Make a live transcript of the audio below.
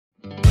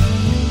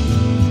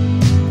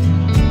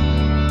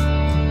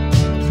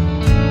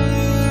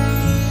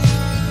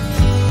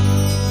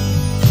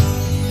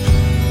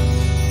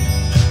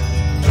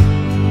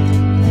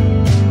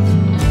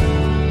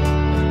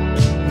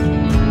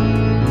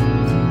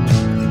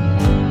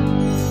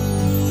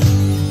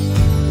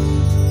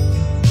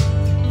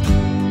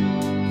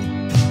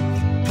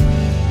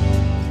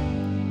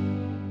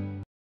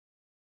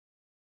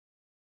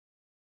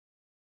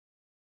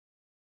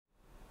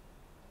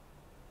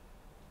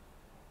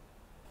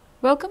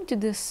Welcome to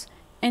this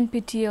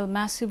NPTEL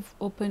Massive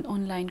Open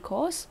Online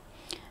course,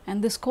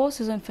 and this course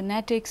is on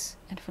Phonetics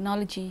and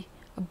Phonology,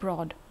 a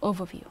broad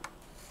overview.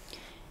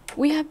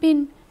 We have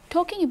been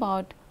talking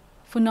about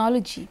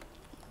phonology,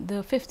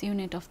 the 5th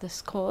unit of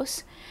this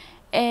course,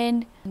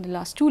 and in the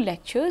last 2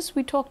 lectures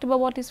we talked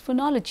about what is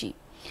phonology,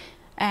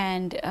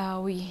 and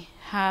we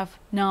have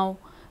now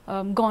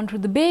gone through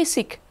the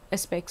basic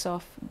aspects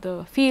of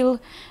the field,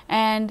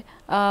 and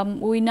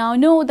we now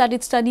know that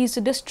it studies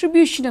the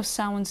distribution of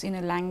sounds in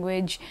a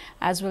language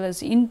as well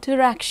as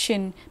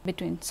interaction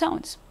between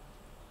sounds.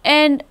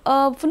 And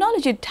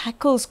phonology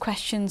tackles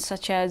questions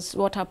such as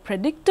what are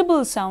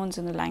predictable sounds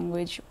in a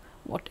language,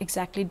 what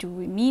exactly do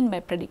we mean by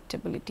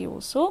predictability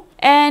also,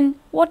 and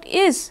what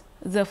is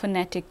the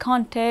phonetic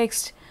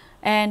context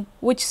and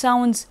which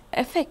sounds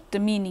affect the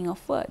meaning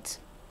of words.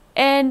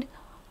 And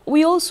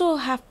we also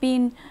have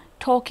been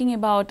talking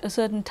about a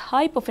certain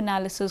type of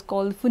analysis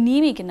called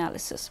phonemic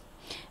analysis,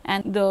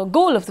 and the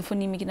goal of the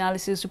phonemic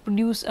analysis is to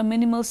produce a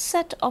minimal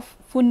set of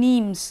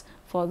phonemes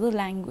for the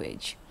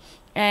language,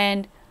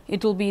 and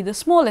it will be the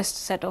smallest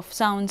set of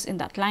sounds in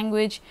that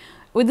language.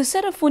 With the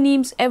set of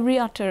phonemes, every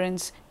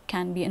utterance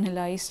can be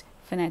analyzed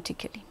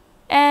phonetically.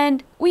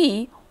 And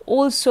we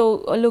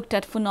also looked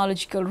at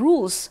phonological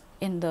rules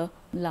in the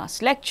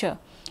last lecture,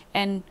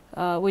 and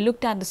we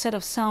looked at the set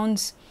of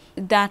sounds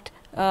that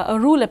a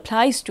rule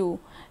applies to,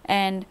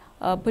 and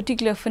a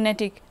particular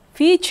phonetic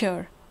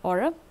feature or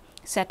a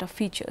set of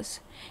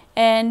features.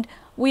 And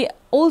we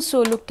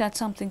also looked at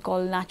something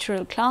called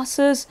natural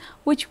classes,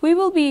 which we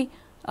will be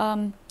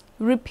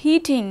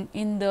repeating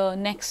in the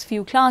next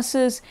few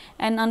classes,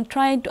 and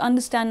trying to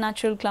understand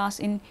natural class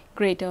in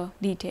greater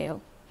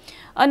detail.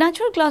 A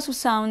natural class of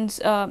sounds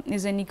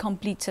is any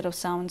complete set of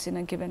sounds in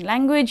a given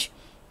language,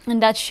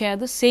 and that share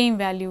the same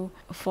value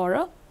for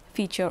a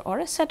feature or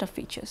a set of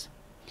features.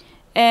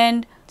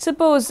 And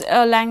suppose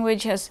a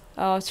language has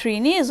 3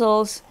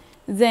 nasals,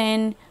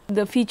 then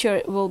the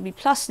feature will be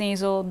plus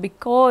nasal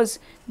because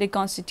they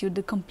constitute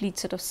the complete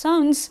set of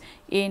sounds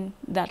in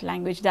that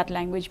language. That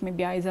language may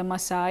be either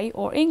Maasai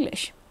or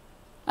English.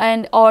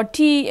 And or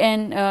T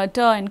and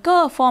T and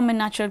K form a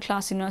natural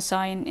class in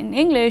Maasai and in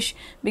English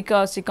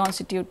because they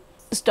constitute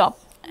stop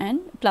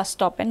and plus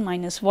stop and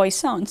minus voice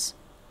sounds.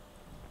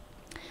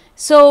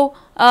 So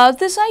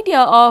this idea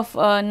of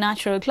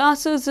natural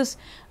classes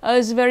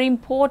is very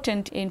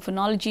important in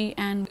phonology,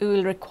 and we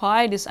will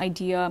require this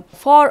idea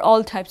for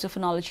all types of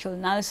phonological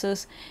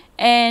analysis.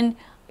 And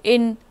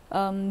in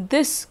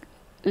this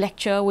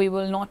lecture we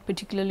will not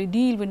particularly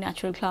deal with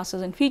natural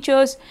classes and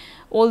features,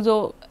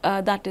 although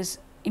that is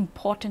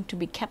important to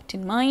be kept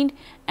in mind,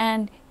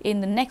 and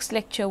in the next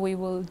lecture we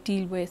will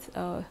deal with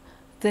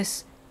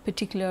this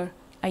particular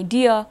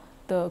idea,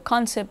 the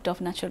concept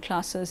of natural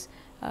classes,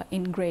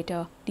 in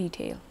greater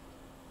detail.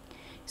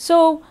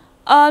 So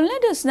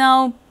let us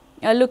now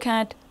look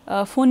at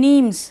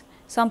phonemes,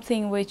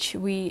 something which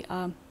we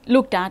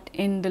looked at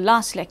in the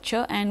last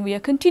lecture, and we are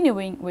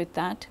continuing with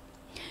that.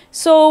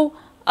 So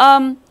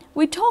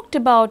we talked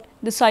about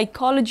the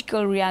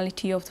psychological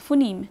reality of the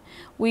phoneme.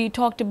 We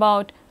talked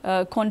about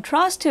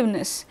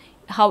contrastiveness,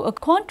 how a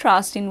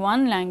contrast in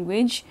one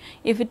language,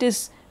 if it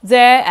is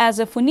there as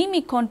a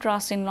phonemic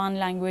contrast in one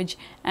language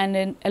and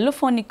an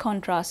allophonic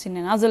contrast in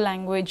another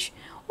language,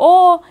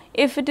 or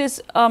if it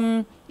is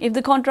if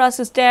the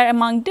contrast is there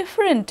among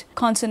different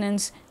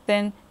consonants,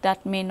 then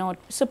that may not.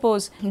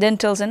 Suppose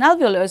dentals and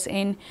alveolars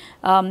in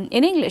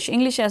English.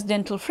 English has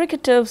dental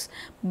fricatives,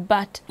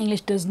 but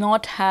English does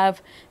not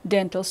have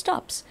dental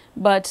stops.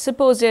 But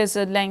suppose there is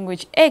a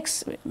language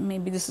X,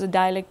 maybe this is a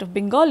dialect of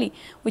Bengali,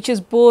 which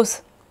is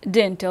both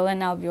dental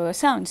and alveolar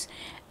sounds,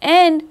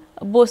 and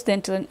both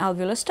dental and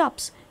alveolar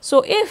stops.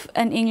 So if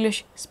an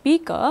English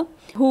speaker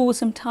who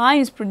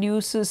sometimes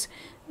produces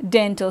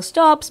dental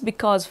stops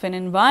because of an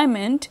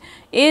environment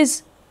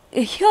hears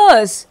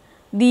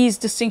these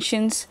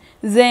distinctions,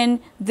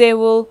 then they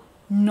will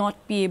not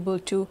be able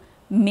to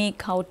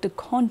make out the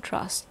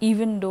contrast,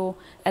 even though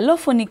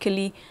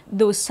allophonically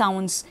those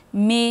sounds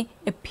may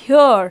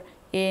appear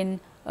in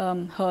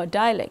her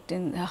dialect,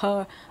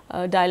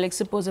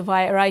 suppose a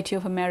variety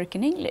of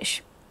American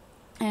English.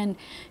 And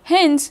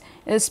hence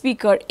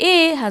speaker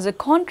A has a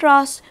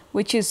contrast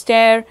which is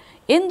there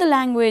in the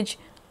language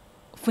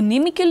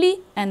phonemically,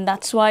 and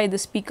that's why the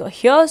speaker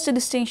hears the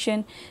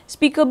distinction.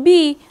 Speaker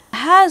B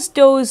has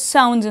those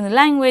sounds in the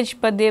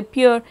language, but they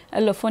appear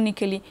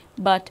allophonically,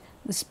 but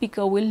the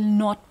speaker will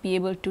not be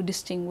able to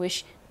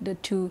distinguish the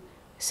 2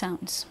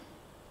 sounds.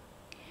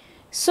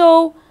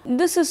 So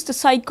this is the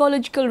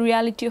psychological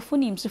reality of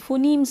phonemes. The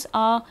phonemes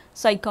are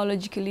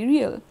psychologically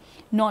real,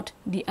 not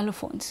the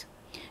allophones.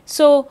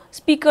 So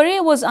speaker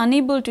A was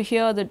unable to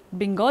hear the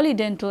Bengali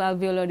dental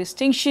alveolar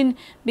distinction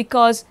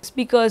because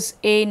speaker's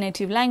A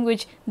native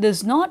language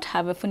does not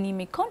have a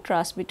phonemic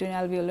contrast between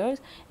alveolars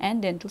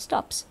and dental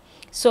stops.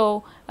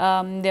 So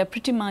they are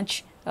pretty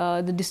much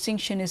the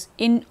distinction is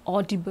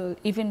inaudible,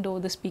 even though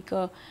the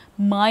speaker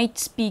might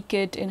speak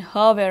it in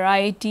her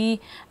variety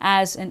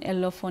as an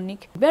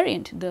allophonic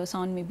variant. The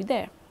sound may be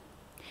there.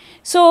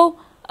 So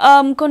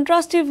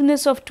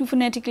contrastiveness of two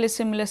phonetically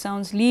similar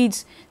sounds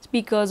leads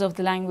speakers of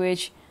the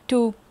language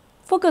to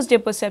focus their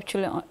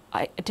perceptual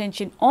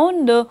attention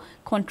on the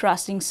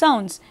contrasting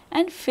sounds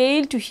and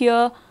fail to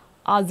hear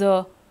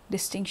other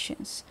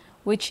distinctions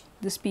which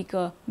the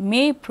speaker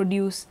may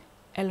produce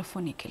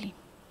allophonically.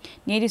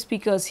 Native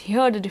speakers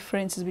hear the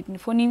differences between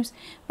phonemes,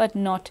 but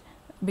not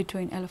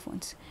between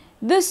allophones.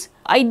 This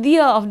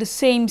idea of the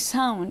same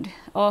sound,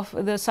 of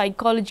the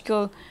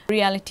psychological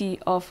reality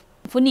of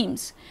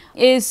phonemes,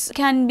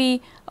 can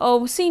be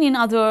seen in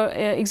other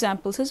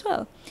examples as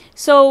well.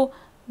 So,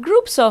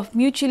 groups of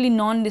mutually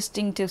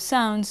non-distinctive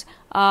sounds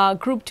are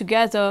grouped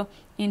together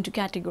into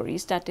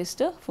categories, that is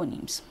the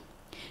phonemes.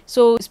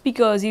 So,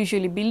 speakers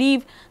usually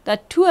believe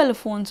that two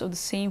allophones of the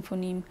same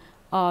phoneme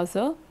are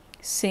the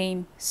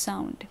same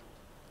sound.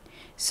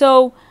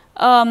 So,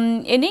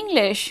 in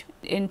English,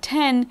 in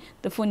 10,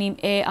 the phoneme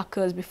A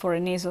occurs before a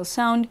nasal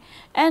sound,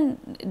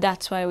 and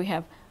that's why we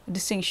have a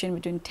distinction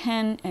between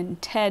 10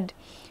 and TED.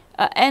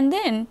 And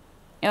then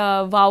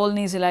vowel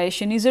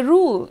nasalization is a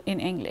rule in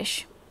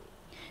English.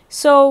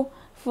 So,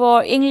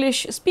 for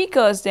English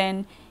speakers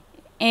then,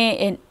 A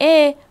and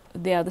A,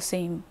 they are the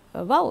same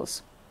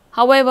vowels.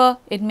 However,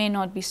 it may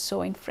not be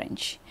so in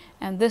French,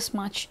 and this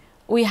much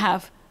we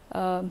have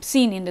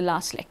seen in the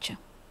last lecture.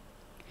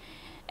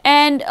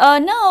 And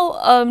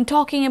now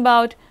talking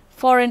about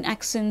foreign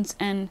accents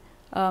and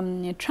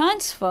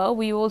transfer,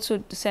 we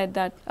also said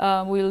that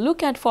we will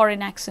look at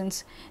foreign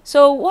accents.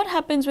 So, what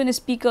happens when a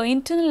speaker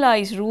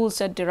internalize rules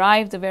that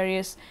derive the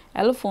various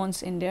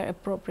allophones in their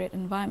appropriate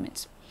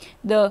environments?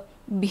 The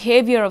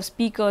behavior of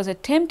speakers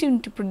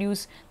attempting to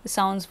produce the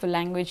sounds of a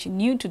language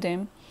new to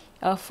them,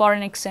 a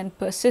foreign accent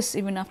persists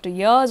even after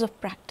years of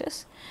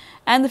practice,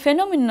 and the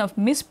phenomenon of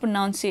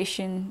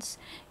mispronunciations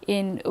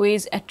in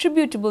ways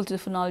attributable to the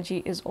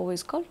phonology is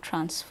always called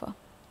transfer.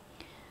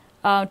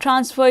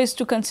 Transfer is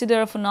to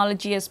consider a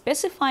phonology as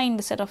specifying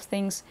the set of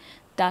things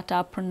that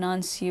are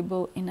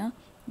pronunciable in a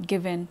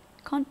given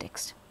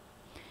context.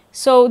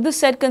 So, this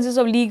set consists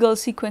of legal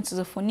sequences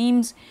of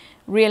phonemes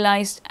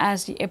realized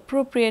as the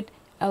appropriate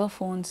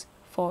allophones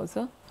for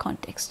the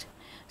context.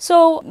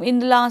 So, in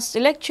the last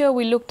lecture,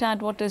 we looked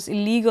at what is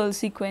illegal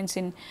sequence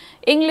in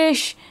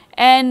English,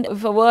 and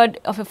if a word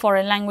of a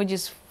foreign language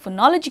is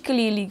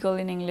phonologically illegal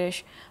in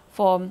English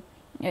for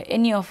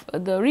any of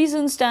the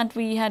reasons that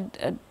we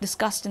had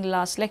discussed in the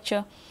last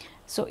lecture,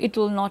 so it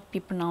will not be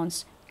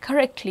pronounced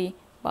correctly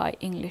by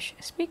English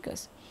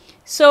speakers.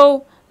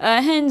 So,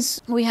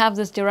 hence we have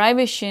this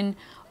derivation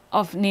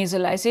of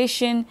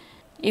nasalization.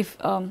 If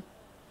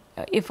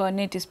a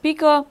native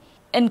speaker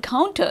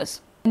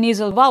encounters a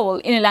nasal vowel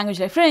in a language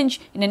like French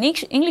in an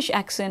English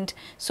accent,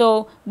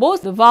 so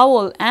both the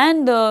vowel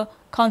and the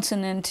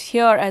consonant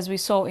here, as we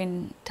saw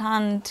in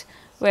tant,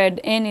 where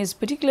the N is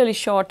particularly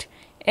short,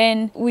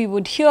 and we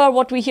would hear,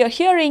 what we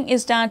hearing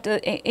is that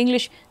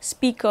English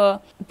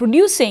speaker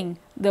producing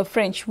the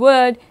French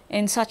word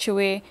in such a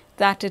way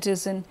that it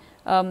is in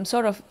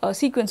sort of a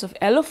sequence of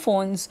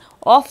allophones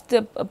of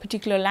the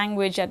particular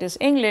language, that is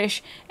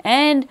English,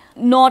 and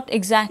not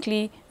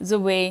exactly the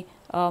way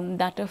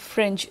that a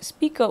French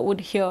speaker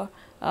would hear,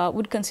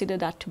 would consider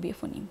that to be a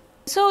phoneme.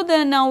 So,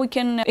 then now we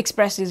can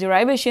express these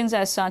derivations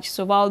as such.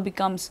 So, vowel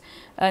becomes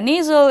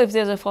nasal if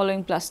there is a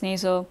following plus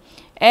nasal,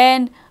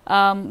 and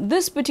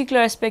this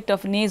particular aspect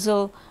of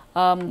nasal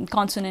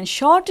consonant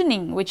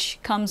shortening, which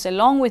comes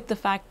along with the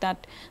fact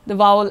that the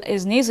vowel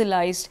is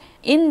nasalized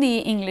in the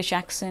English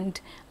accent.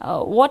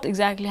 What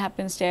exactly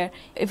happens there?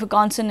 If a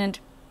consonant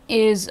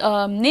is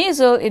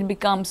nasal, it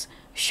becomes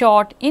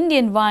short in the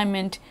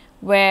environment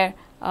where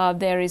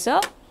there is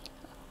a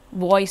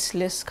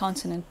voiceless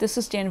consonant. This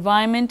is the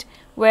environment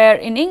where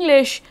in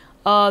English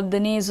the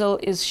nasal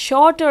is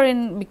shorter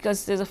in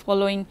because there is a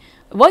following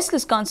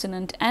voiceless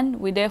consonant, and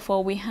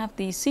therefore we have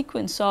the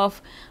sequence of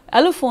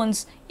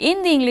allophones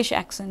in the English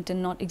accent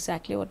and not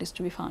exactly what is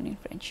to be found in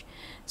French.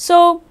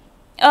 So,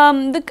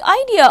 the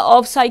idea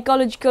of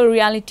psychological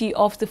reality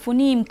of the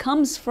phoneme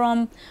comes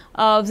from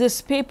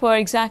this paper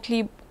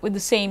exactly with the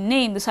same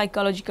name, The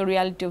Psychological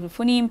Reality of the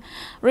Phoneme,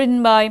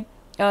 written by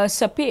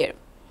Sapir.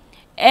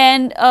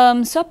 And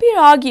Sapir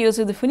argues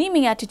that the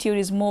phonemic attitude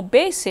is more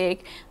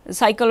basic,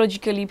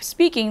 psychologically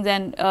speaking,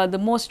 than the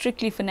more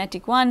strictly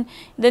phonetic one.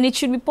 Then it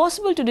should be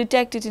possible to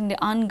detect it in the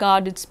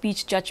unguarded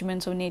speech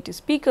judgments of native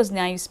speakers,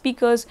 naive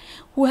speakers,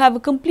 who have a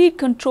complete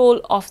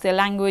control of their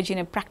language in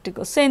a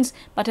practical sense,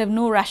 but have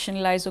no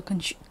rationalized or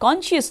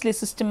consciously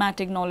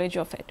systematic knowledge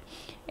of it.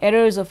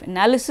 Errors of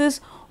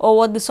analysis, or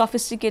what the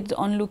sophisticated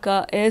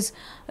onlooker is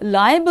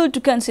liable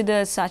to consider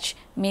as such,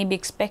 may be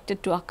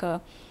expected to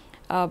occur,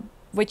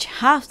 which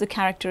have the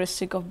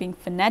characteristic of being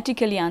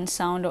phonetically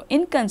unsound or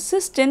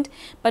inconsistent,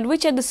 but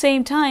which at the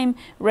same time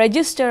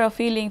register a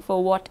feeling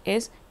for what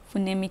is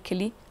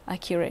phonemically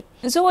accurate.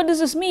 So, what does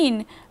this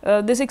mean?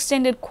 This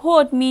extended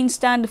quote means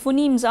that the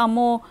phonemes are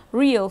more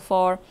real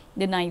for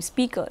the naive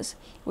speakers,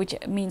 which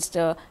means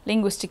the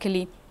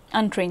linguistically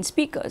untrained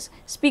speakers.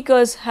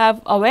 Speakers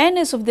have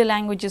awareness of the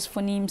language's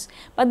phonemes,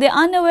 but they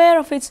are unaware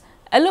of its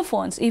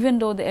allophones, even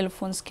though the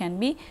allophones can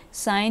be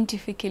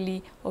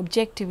scientifically,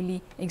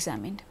 objectively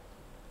examined.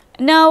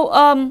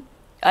 Now,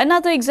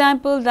 another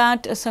example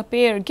that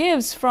Sapir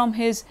gives from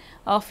his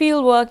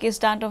field work is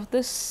that of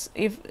is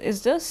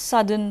the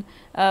Southern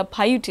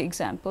Paiute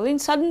example. In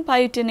Southern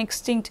Paiute, an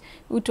extinct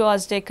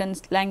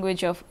Uto-Aztecan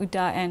language of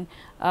Utah and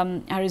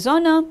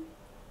Arizona,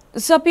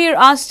 Sapir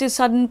asked his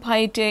Southern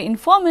Paiute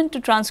informant to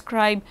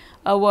transcribe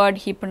a word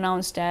he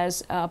pronounced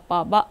as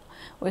Paba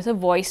with a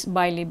voice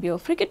bilabial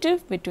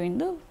fricative between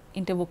the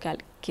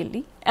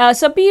intervocali.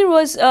 Sapir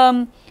was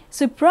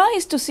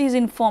surprised to see his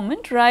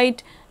informant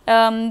write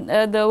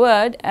the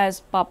word as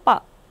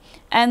Papa,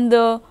 and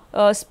the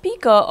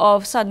speaker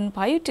of Southern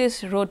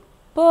Paiutes wrote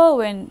Per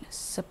when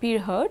Sapir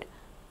heard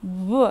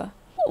V.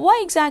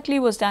 Why exactly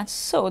was that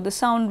so? The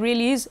sound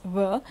really is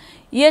V,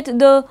 yet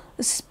the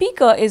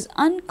speaker is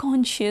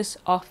unconscious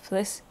of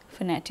this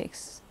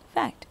phonetics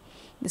fact.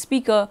 The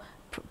speaker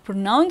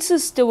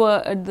pronounces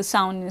the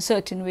sound in a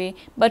certain way,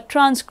 but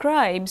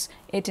transcribes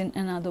it in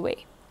another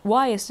way.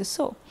 Why is this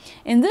so?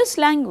 In this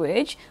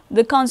language,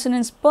 the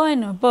consonants P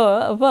and B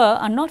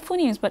are not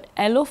phonemes but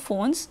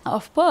allophones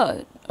of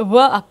P. V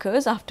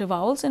occurs after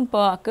vowels and P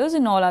occurs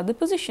in all other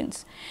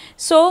positions.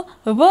 So,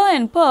 V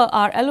and P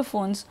are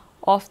allophones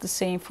of the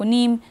same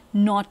phoneme,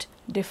 not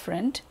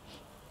different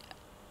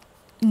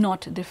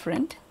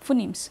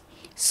phonemes.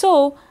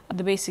 So,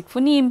 the basic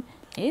phoneme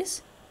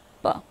is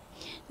P.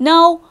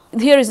 Now,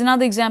 here is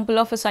another example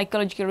of a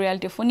psychological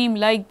reality of phoneme,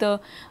 like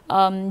the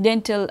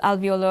dental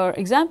alveolar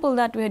example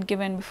that we had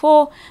given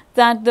before,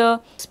 that the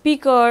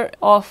speaker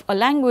of a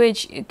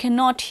language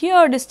cannot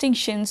hear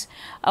distinctions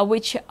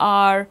which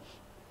are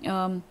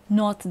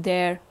not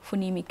there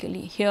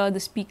phonemically. Here the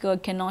speaker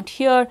cannot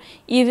hear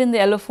even the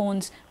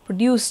allophones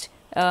produced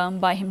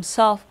by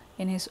himself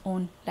in his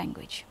own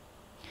language.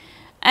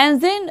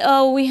 And then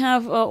we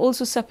have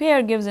also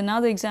Sapir gives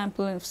another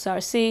example of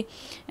Sarsi,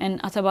 an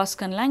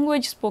Athabaskan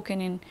language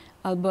spoken in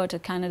Alberta,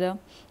 Canada.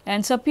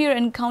 And Sapir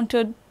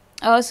encountered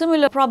a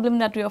similar problem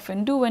that we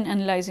often do when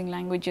analyzing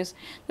languages.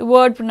 The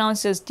word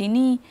pronounced as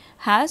Dini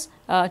has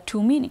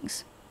two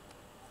meanings.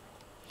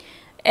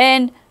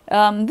 And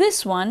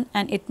this one,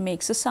 and it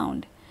makes a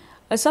sound.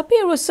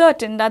 Sapir was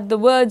certain that the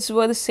words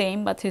were the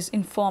same, but his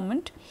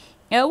informant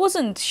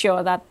wasn't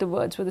sure that the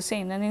words were the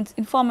same, and his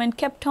informant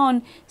kept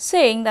on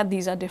saying that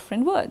these are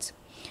different words.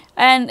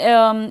 And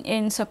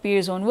in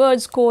Sapir's own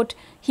words, quote,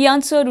 he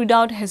answered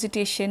without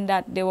hesitation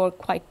that they were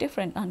quite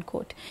different,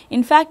 unquote.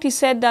 In fact, he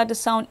said that the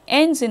sound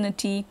ends in a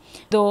T,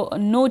 though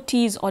no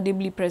T is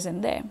audibly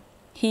present there.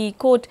 He,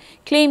 quote,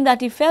 claimed that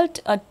he felt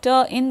a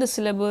T in the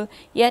syllable,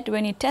 yet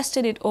when he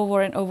tested it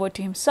over and over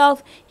to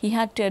himself, he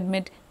had to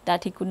admit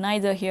that he could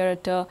neither hear a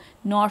T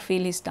nor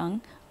feel his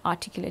tongue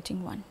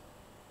articulating one.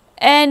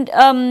 And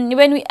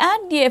when we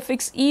add the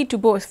affix E to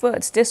both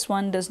words, this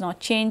one does not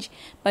change,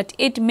 but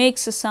it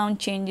makes the sound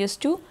changes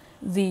to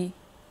the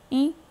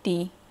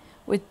E-T,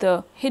 with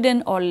the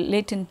hidden or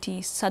latent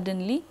T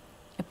suddenly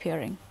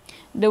appearing.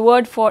 The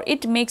word for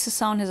it makes a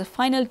sound has a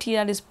final T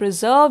that is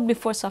preserved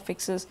before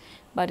suffixes,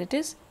 but it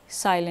is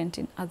silent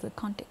in other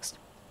contexts.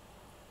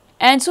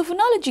 And so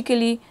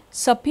phonologically,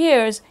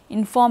 Sapir's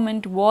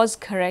informant was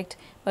correct,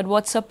 but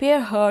what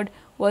Sapir heard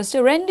was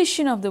the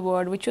rendition of the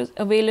word which was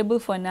available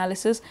for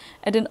analysis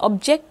at an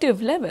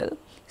objective level.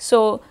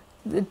 So,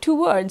 the two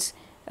words,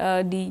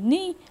 the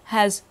ni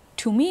has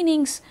two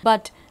meanings,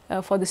 but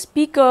for the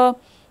speaker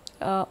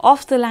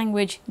of the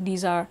language,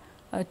 these are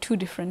two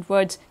different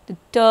words. The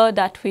t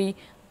that we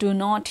do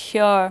not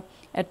hear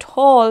at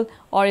all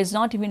or is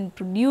not even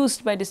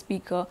produced by the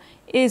speaker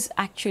is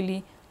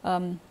actually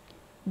in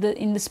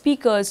the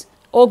speaker's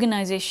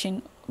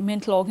organization,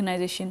 mental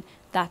organization,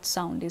 that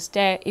sound is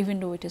there even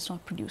though it is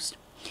not produced.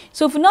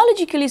 So,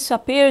 phonologically,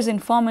 Sapir's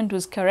informant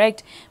was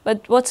correct,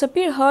 but what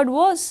Sapir heard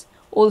was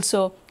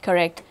also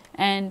correct.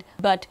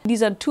 But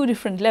these are two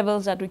different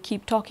levels that we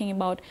keep talking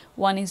about.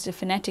 One is the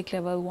phonetic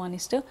level, one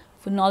is the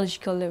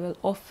phonological level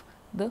of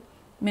the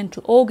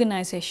mental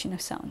organization of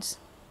sounds.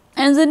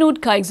 And the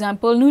Nootka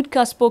example,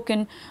 Nootka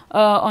spoken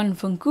on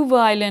Vancouver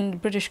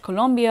Island, British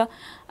Columbia,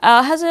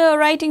 has a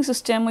writing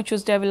system which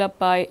was developed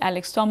by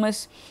Alex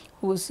Thomas,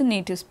 who was the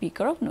native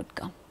speaker of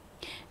Nootka.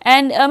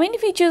 And many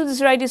features of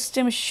this writing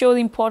system show the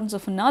importance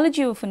of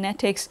phonology or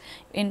phonetics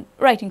in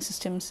writing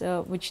systems,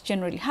 which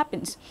generally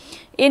happens.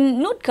 In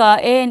Nootka,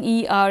 A and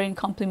E are in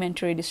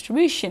complementary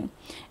distribution,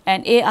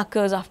 and A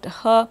occurs after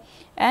her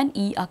and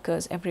E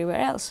occurs everywhere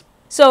else.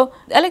 So,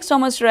 Alex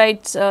Thomas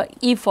writes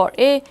E for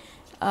A,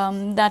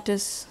 that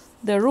is,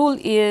 the rule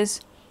is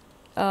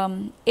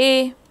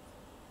A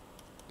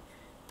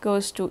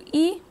goes to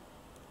E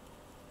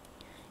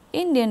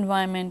in the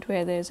environment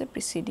where there is a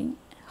preceding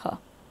her.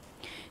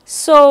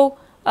 So,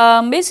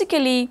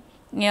 basically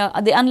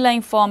the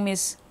underlying form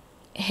is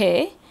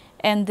he,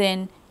 and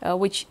then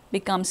which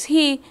becomes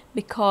he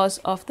because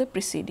of the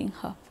preceding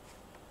her.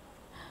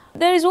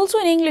 There is also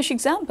an English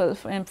example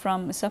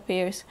from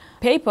Sapir's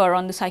paper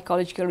on the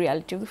psychological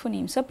reality of the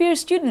phoneme. Sapir's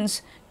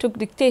students took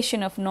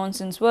dictation of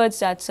nonsense words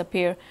that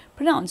Sapir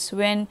pronounced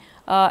when,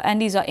 and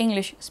these are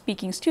English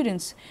speaking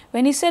students.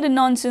 When he said a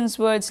nonsense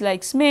words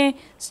like sme,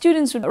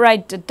 students would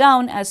write it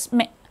down as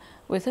sme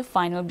with a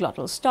final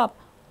glottal stop.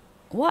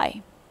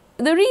 Why?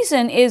 The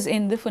reason is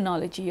in the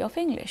phonology of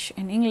English.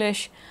 In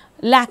English,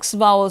 lax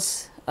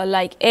vowels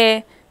like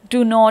a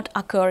do not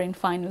occur in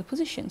final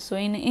position. So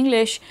in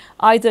English,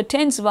 either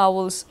tense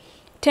vowels,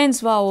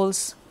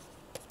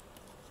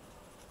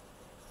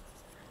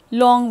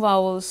 long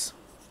vowels,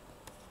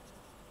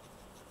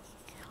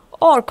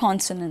 or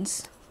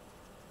consonants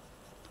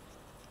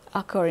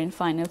occur in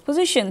final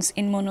positions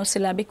in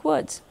monosyllabic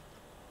words.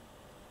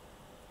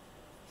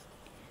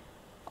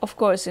 Of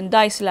course, in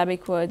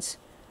disyllabic words,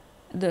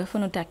 the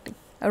phonotactic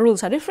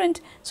rules are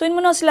different. So in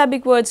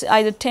monosyllabic words,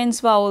 either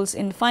tense vowels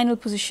in final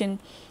position.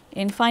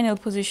 In final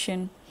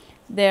position,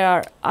 there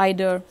are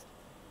either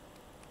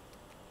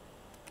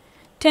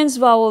tense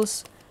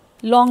vowels,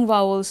 long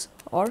vowels,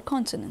 or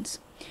consonants.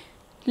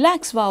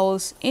 Lax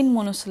vowels in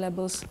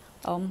monosyllables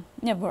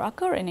never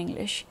occur in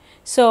English.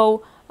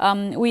 So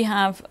we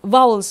have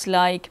vowels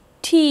like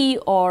T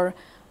or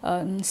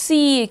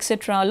C,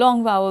 etc.,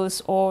 long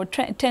vowels or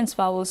tense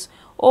vowels,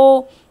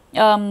 or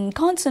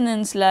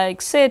consonants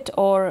like sit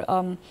or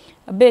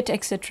a bit,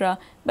 etc.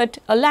 But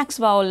a lax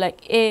vowel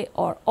like A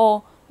or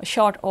O, a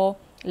short O,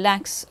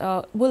 lax,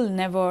 will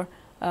never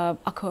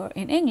occur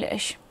in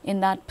English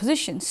in that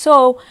position.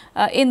 So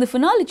in the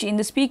phonology, in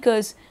the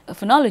speaker's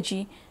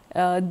phonology,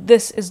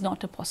 this is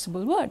not a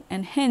possible word,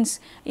 and hence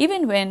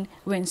even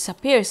when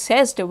Sapir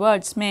says the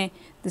word sme,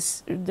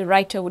 the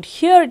writer would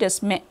hear it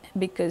as me,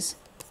 because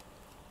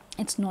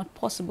it's not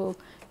possible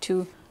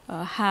to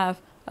have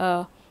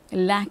a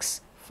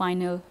lax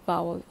final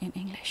vowel in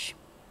English.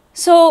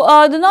 So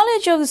the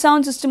knowledge of the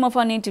sound system of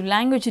our native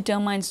language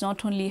determines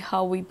not only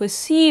how we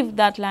perceive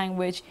that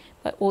language,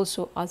 but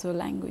also other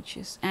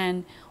languages,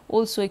 and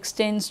also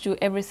extends to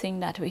everything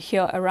that we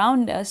hear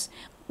around us.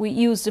 We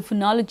use the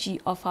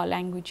phonology of our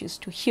languages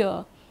to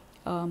hear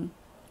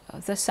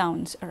the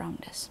sounds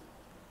around us.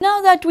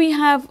 Now that we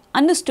have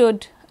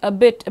understood a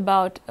bit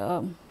about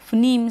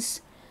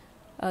phonemes,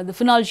 the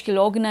phonological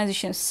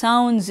organization of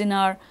sounds in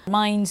our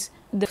minds,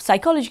 the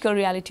psychological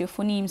reality of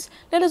phonemes,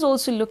 let us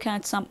also look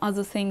at some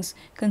other things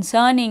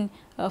concerning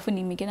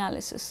phonemic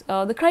analysis.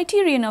 The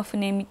criterion of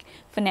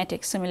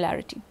phonetic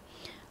similarity.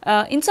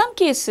 In some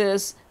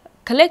cases,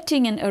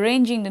 collecting and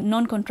arranging the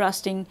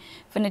non-contrasting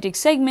phonetic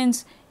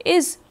segments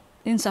is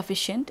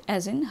insufficient,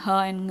 as in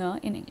ha and nga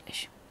in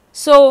English.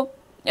 So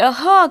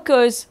ha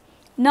occurs.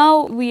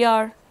 Now we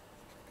are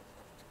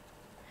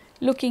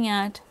looking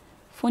at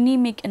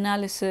phonemic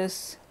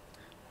analysis,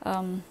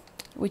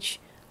 which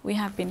we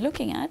have been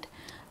looking at.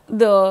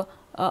 The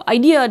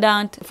idea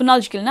that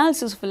phonological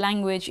analysis of a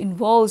language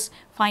involves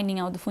finding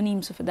out the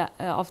phonemes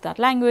of that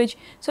language.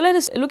 So let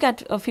us look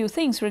at a few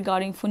things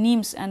regarding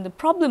phonemes and the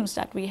problems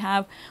that we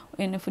have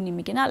in a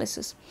phonemic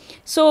analysis.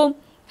 So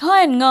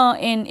ha and nga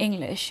in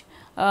English.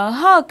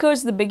 Ha occurs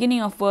at the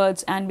beginning of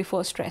words and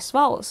before stressed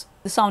vowels.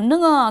 The sound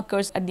nga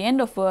occurs at the end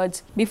of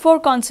words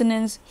before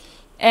consonants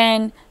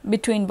and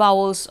between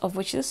vowels, of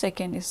which the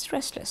second is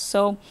stressless.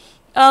 So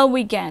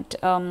we get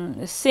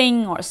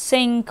sing or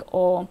sink,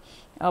 or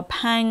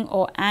pang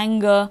or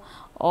anger,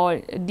 or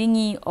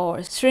dingy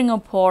or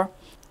Singapore.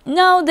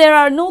 Now there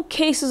are no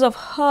cases of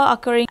ha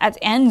occurring at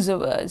ends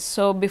of words,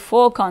 so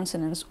before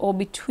consonants or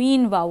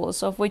between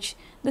vowels, of which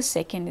the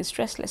second is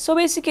stressless. So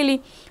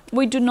basically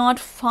we do not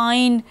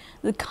find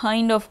the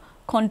kind of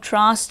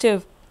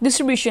contrastive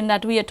distribution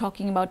that we are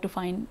talking about to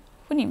find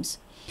phonemes.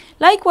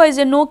 Likewise,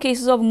 there are no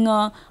cases of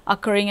nga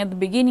occurring at the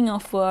beginning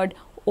of word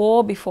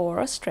or before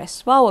a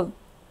stressed vowel.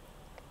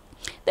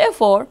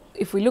 Therefore,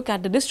 if we look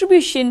at the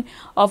distribution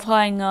of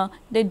ha and nga,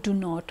 they do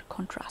not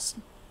contrast.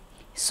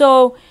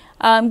 So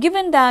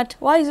given that,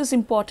 why is this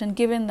important?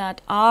 Given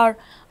that our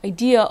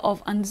idea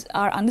of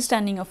our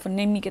understanding of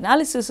phonemic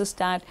analysis is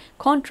that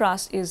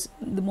contrast is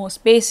the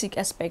most basic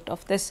aspect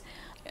of this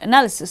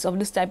analysis, of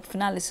this type of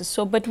analysis.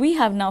 So, but we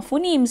have now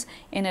phonemes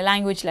in a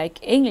language like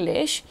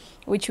English,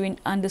 which we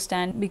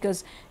understand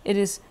because it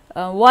is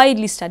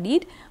widely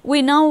studied.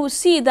 We now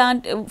see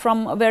that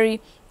from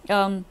very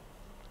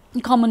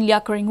commonly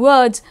occurring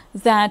words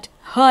that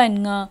ha and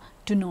nga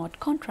do not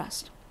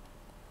contrast.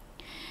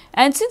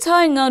 And since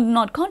ha and nga do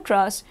not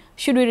contrast,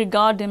 should we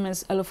regard them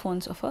as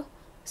allophones of a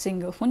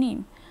single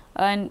phoneme?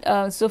 And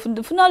so for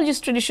the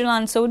phonologist's traditional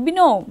answer would be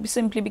no,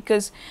 simply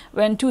because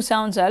when two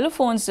sounds are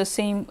allophones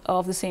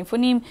of the same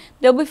phoneme,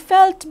 they'll be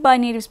felt by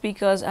native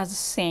speakers as the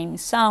same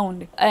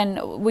sound, and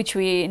which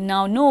we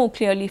now know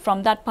clearly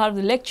from that part of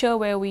the lecture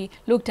where we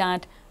looked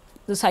at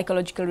the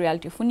psychological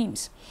reality of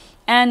phonemes.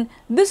 And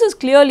this is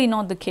clearly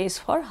not the case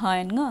for ha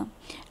and nga.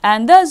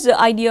 And thus the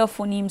idea of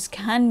phonemes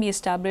can be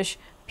established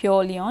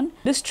purely on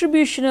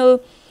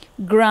distributional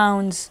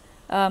grounds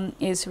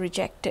is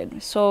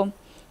rejected. So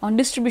on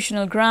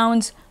distributional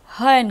grounds,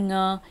 ha and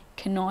nga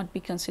cannot be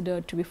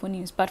considered to be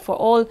phonemes, but for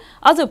all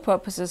other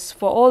purposes,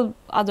 for all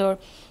other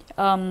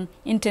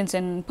intents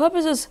and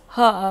purposes,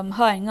 ha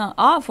and nga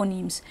are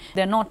phonemes.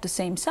 They are not the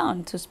same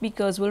sound, so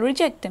speakers will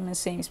reject them as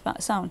same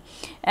sound.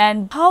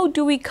 And how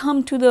do we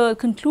come to the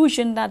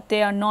conclusion that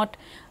they are not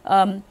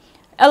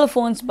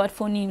allophones but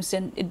phonemes?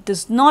 And it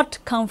does not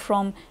come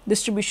from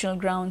distributional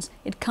grounds,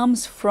 it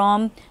comes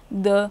from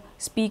the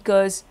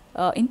speaker's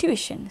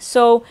intuition.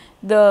 So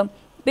the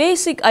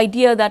basic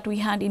idea that we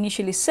had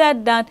initially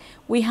said, that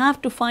we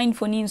have to find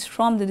phonemes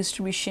from the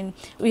distribution,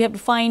 we have to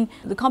find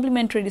the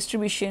complementary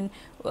distribution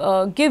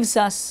gives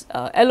us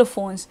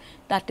allophones,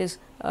 that is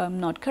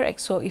not correct.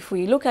 So if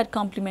we look at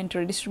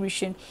complementary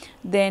distribution,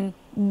 then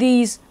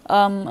these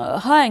ha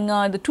and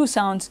nga, the two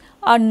sounds,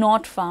 are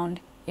not found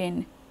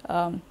in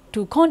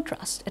to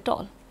contrast at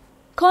all.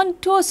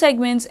 Contour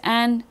segments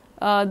and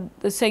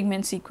the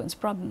segment sequence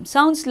problem.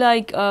 Sounds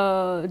like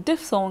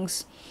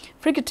diphthongs,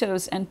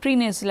 fricatives and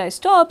prenasalized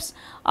stops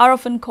are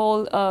often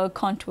called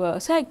contour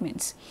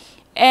segments.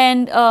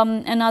 And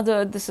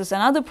this is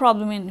another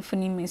problem in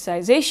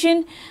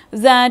phonemicization,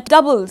 that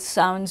double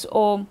sounds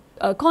or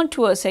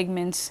contour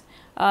segments,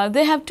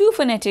 they have two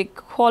phonetic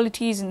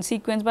qualities in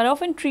sequence but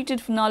often treated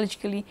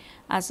phonologically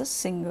as a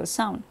single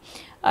sound.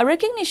 A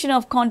recognition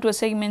of contour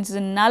segments is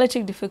an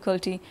analytic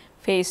difficulty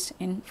faced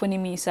in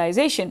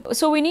phonemicization.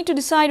 So we need to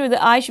decide whether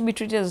I should be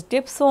treated as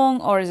diphthong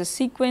or as a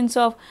sequence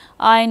of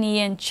I and E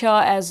and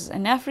cha as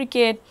an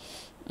affricate,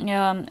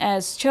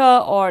 as cha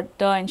or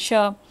da and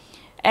sha,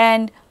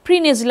 and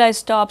prenasalized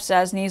stops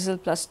as nasal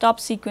plus stop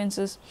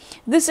sequences.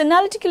 This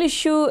analytical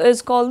issue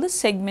is called the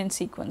segment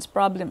sequence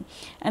problem,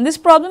 and this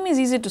problem is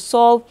easy to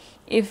solve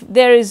if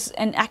there is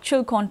an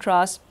actual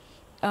contrast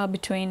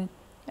between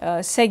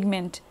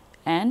segment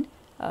and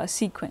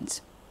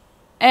sequence.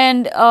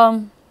 And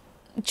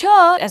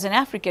cha as an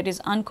affricate is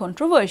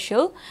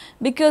uncontroversial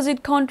because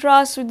it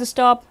contrasts with the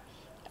stop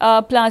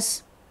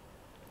plus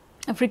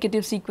a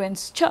fricative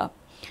sequence cha.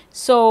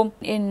 So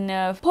in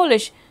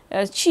Polish,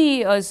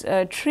 chi as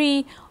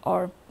tree,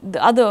 or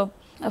the other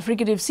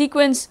fricative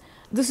sequence,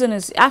 this one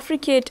is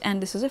affricate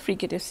and this is a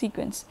fricative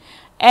sequence.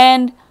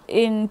 And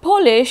in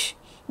Polish,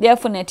 they are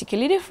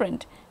phonetically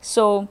different.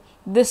 So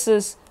this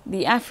is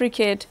the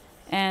affricate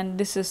and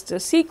this is the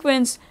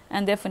sequence,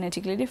 and they are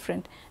phonetically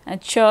different, and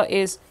cha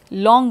is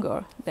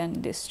longer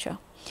than this cha.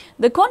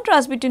 The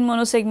contrast between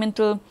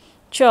monosegmental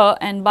cha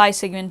and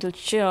bisegmental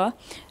cha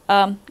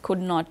could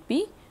not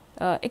be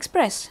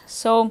expressed.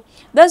 So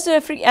thus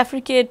the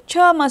affricate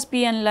cha must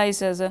be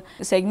analyzed as a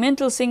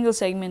segmental, single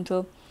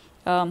segmental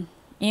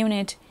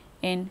unit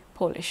in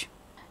Polish.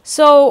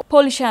 So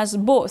Polish has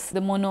both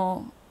the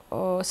mono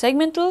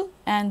segmental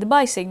and the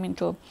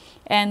bisegmental,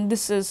 and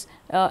this is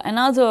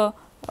another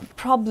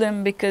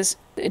problem because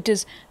it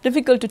is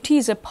difficult to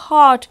tease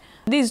apart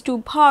these two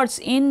parts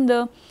in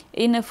a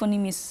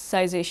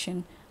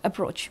phonemicization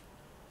approach.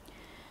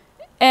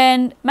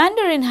 And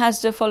Mandarin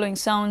has the following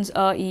sounds: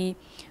 e,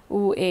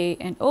 u, a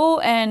and o,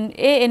 and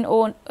a and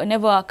o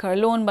never occur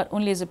alone but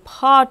only as a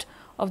part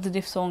of the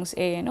diphthongs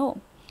a and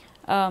o.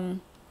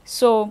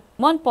 So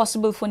one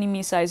possible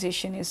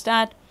phonemicization is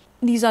that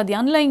these are the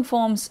underlying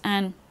forms,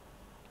 and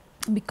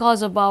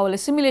because of vowel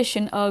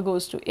assimilation,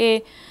 goes to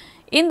a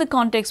in the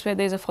context where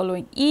there is a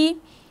following e,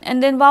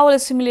 and then vowel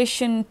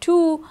assimilation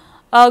to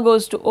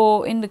goes to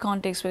o in the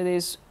context where there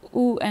is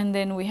u, and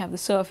then we have the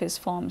surface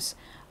forms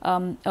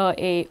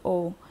a,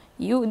 o,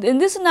 u. In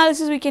this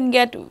analysis, we can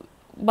get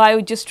by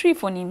just 3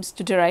 phonemes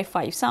to derive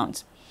 5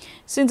 sounds.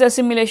 Since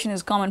assimilation is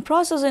a common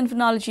process in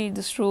phonology,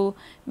 this rule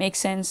makes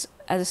sense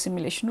as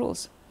assimilation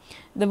rules.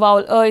 The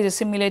vowel is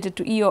assimilated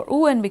to e or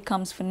u and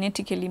becomes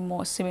phonetically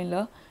more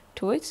similar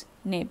to its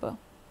neighbor.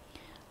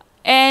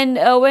 And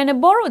when a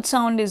borrowed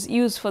sound is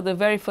used for the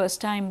very first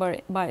time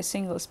by a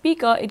single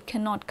speaker, it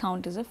cannot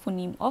count as a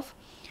phoneme of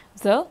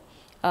the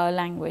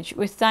language.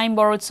 With time,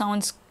 borrowed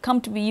sounds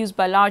come to be used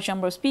by a large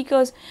number of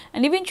speakers,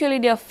 and eventually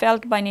they are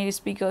felt by native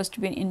speakers to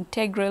be an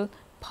integral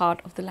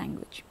part of the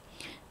language.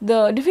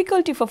 The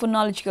difficulty for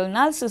phonological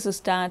analysis is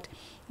that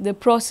the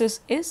process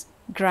is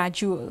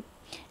gradual.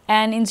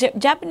 And in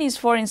Japanese,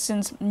 for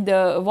instance,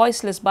 the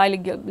voiceless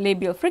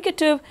bilabial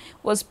fricative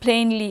was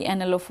plainly an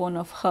allophone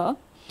of her.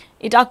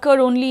 It occurred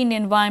only in the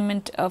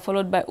environment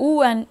followed by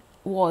u and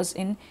was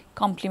in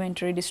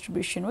complementary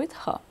distribution with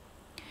her.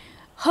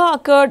 Her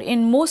occurred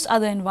in most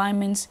other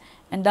environments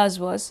and thus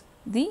was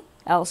the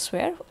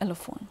elsewhere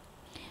allophone.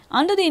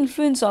 Under the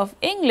influence of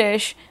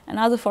English and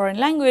other foreign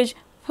language,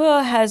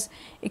 her has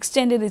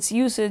extended its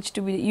usage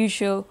to be the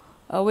usual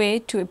way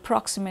to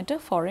approximate a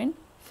foreign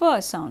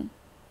fur sound.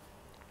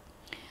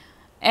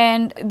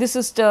 And this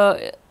is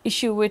the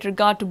issue with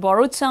regard to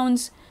borrowed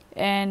sounds,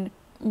 and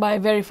by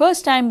very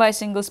first time by a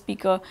single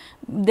speaker,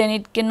 then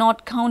it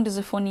cannot count as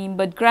a phoneme,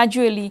 but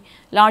gradually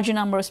larger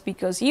number of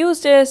speakers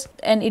use this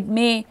and it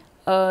may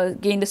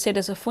gain the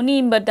status of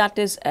phoneme, but that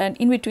is an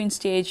in-between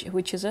stage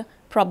which is a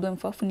problem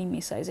for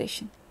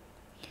phonemicization.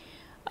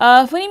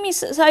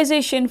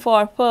 Phonemicization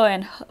for per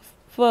and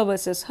fur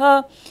versus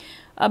her.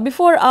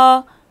 Before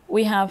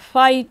we have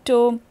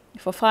phyto,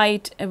 for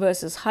fight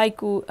versus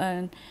haiku,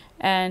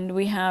 and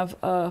we have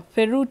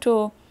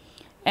feruto,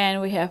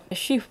 and we have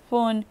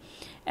chiffon.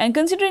 And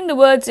considering the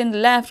words in the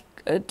left,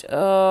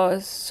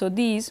 so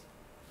these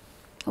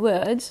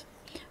words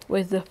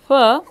with the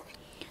fur,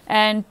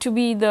 and to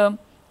be the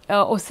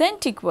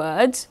authentic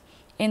words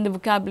in the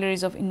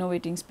vocabularies of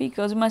innovating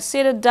speakers, we must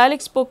say that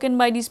dialect spoken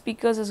by these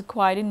speakers has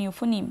acquired a new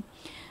phoneme.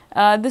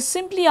 This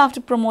simply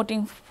after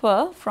promoting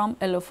fur from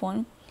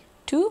allophone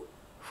to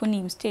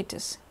phoneme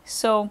status.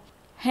 So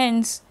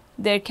hence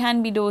there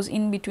can be those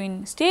in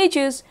between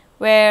stages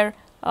where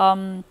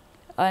an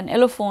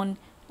allophone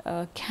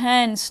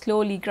can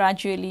slowly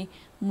gradually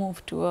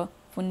move to a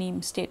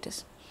phoneme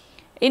status.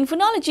 In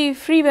phonology,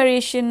 free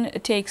variation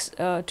takes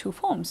two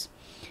forms.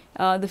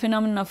 The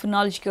phenomenon of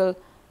phonological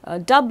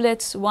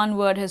doublets, one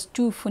word has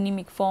two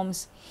phonemic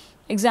forms.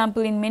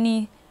 Example, in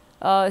many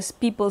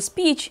people's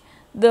speech,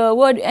 the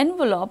word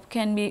envelope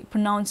can be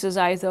pronounced as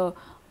either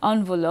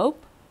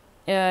envelope,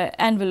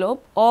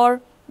 envelope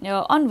or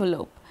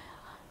envelope.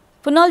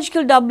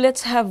 Phonological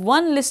doublets have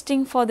one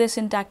listing for their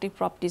syntactic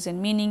properties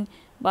and meaning,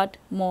 but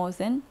more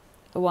than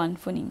one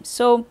phoneme.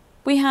 So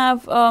we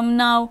have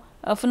now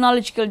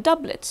phonological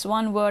doublets.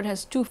 One word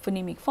has two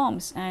phonemic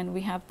forms, and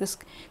we have this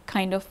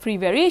kind of free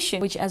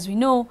variation, which, as we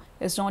know,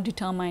 is not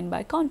determined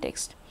by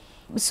context.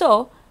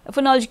 So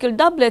phonological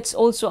doublets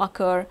also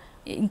occur,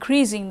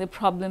 increasing the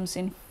problems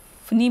in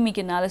phonemic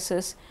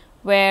analysis,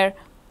 where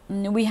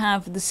we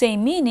have the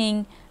same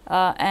meaning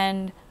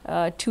and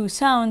two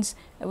sounds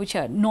which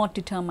are not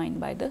determined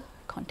by the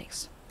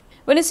context.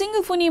 When a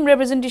single phoneme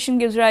representation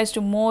gives rise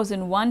to more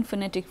than one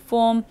phonetic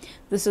form,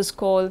 this is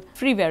called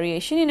free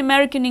variation. In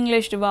American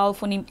English, the vowel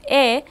phoneme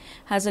A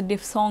has a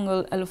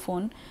diphthongal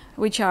allophone,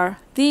 which are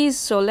these.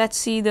 So let's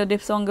see the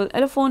diphthongal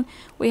allophone.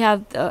 We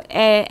have the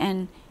A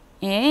and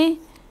A.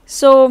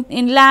 So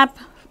in lap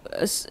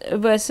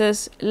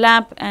versus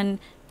lap, and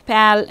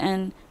pal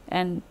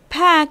and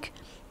pack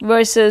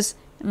versus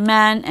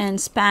man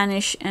and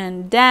Spanish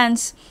and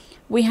dance,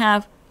 we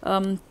have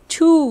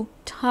two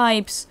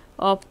types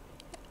of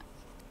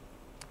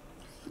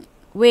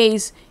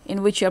ways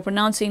in which you are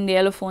pronouncing the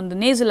allophone, the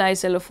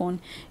nasalized allophone,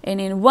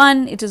 and in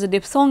one it is a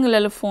diphthongal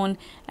allophone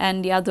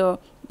and the other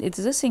it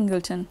is a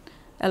singleton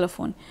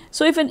allophone.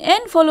 So if an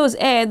N follows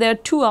A, there are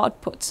two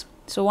outputs.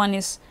 So one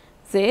is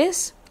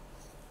this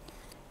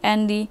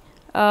and the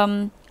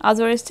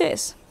other is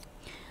this.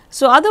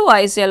 So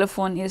otherwise the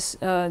allophone is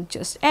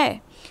just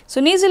A. So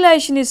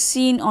nasalization is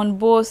seen on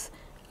both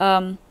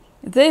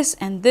this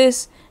and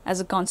this as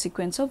a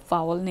consequence of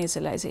vowel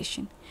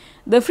nasalization.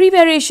 The free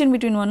variation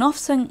between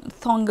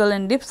monophthongal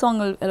and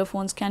diphthongal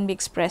allophones can be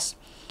expressed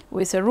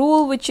with a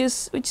rule which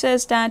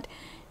says that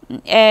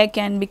A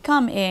can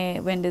become A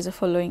when there is a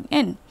following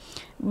N.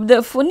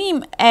 The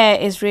phoneme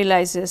A is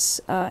realized as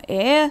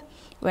A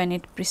when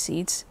it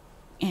precedes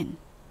N.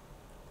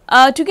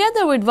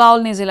 Together with vowel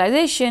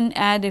nasalization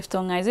and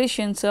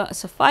diphthongization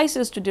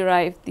suffices to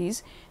derive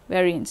these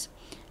variants.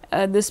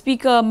 The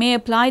speaker may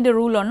apply the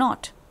rule or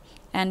not,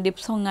 and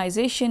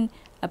diphthongization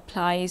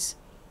applies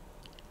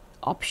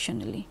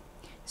optionally.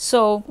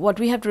 So what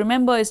we have to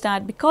remember is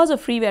that because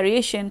of free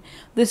variation,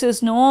 this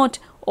is not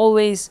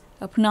always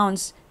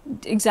pronounced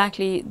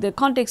exactly, the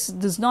context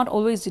does not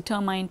always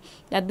determine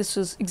that this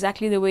is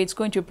exactly the way it's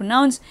going to be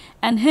pronounced,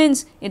 and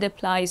hence it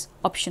applies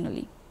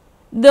optionally.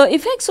 The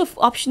effects of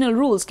optional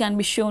rules can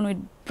be shown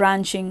with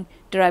branching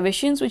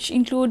derivations, which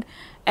include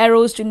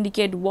arrows to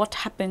indicate what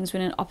happens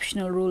when an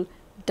optional rule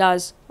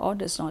does or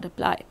does not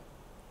apply.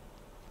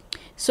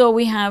 So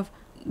we have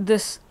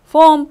this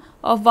form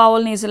of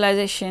vowel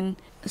nasalization.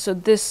 So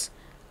this,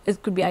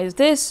 it could be either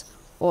this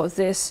or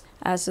this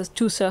as the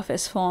two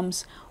surface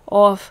forms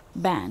of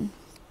ban.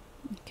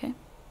 Okay.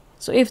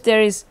 So if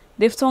there is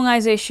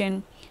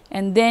diphthongization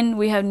and then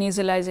we have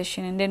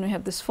nasalization and then we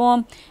have this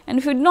form, and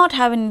if we do not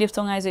have any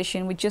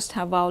diphthongization, we just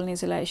have vowel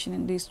nasalization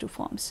in these two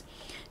forms.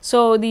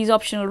 So these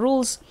optional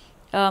rules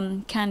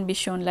can be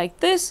shown like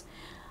this.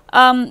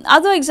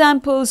 Other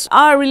examples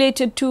are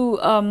related to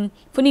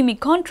phonemic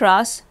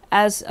contrast,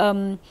 as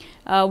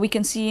we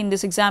can see in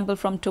this example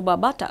from Toba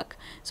Batak.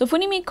 So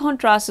phonemic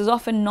contrast is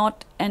often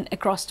not an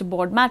across the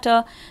board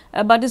matter,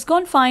 but is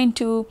confined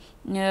to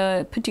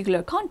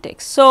particular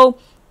context. So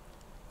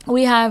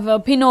we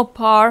have Pinot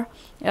Par,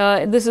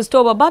 this is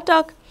Toba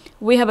Batak.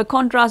 We have a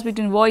contrast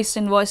between voiced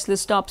and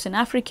voiceless stops and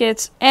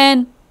affricates,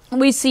 and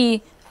we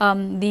see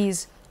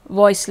these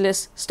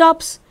voiceless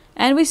stops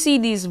and we see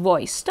these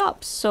voice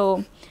stops,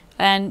 so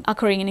and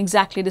occurring in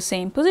exactly the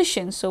same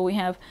position. So we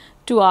have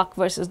Tuak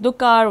versus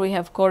Dukar, we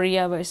have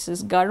Korea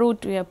versus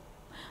Garut, we have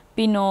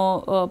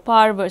Pinot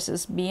Par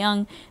versus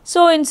Biang.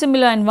 So in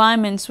similar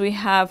environments we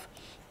have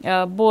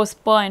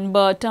both Pa and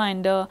Ba, Ta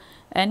and Da,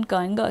 and Ka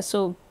and Ga,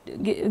 so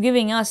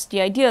giving us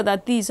the idea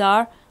that these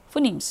are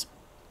phonemes.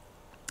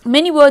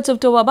 Many words of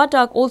Toba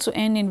Batak also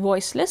end in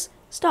voiceless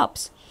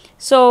stops.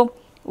 So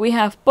we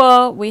have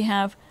Pa, we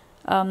have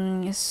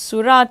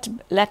Surat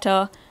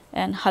letter,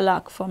 and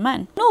Halak for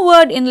man. No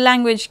word in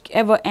language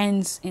ever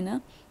ends in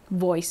a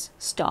voice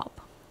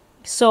stop.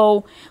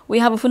 So we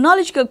have a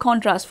phonological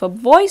contrast for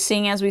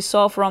voicing, as we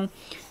saw from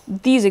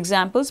these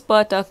examples,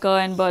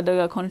 pataka and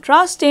badaga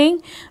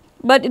contrasting,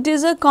 but it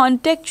is a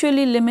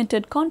contextually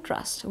limited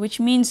contrast, which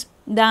means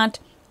that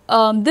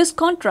this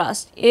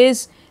contrast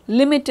is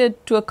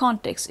limited to a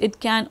context. It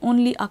can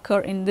only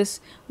occur in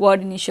this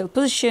word initial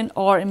position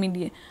or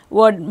immediate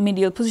word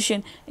medial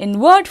position. In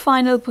word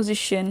final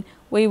position,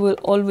 we will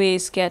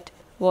always get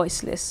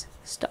voiceless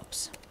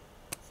stops.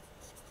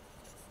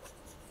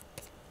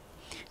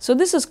 So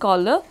this is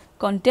called a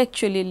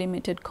contextually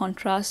limited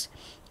contrast,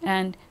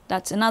 and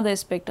that's another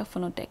aspect of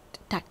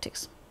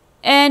phonotactics.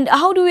 And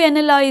how do we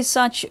analyze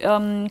such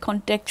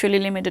contextually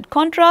limited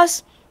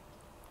contrast?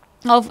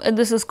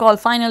 This is called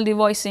final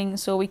devoicing.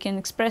 So we can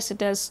express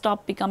it as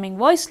stop becoming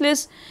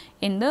voiceless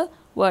in the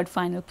word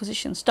final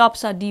position.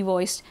 Stops are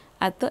devoiced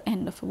at the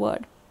end of a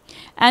word.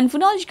 And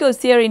phonological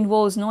theory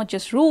involves not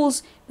just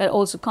rules but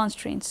also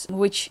constraints,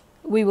 which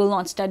we will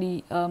not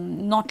study,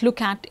 not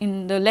look at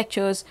in the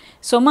lectures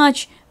so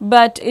much,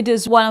 but it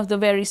is one of the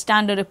very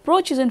standard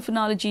approaches in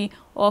phonology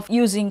of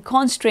using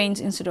constraints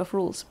instead of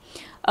rules.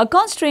 A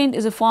constraint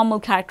is a formal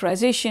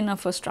characterization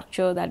of a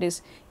structure that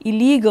is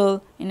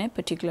illegal in a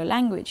particular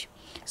language.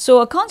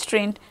 So a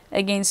constraint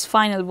against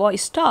final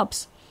voice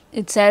stops,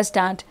 it says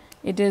that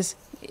it is,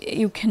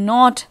 you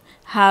cannot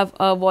have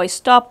a voice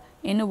stop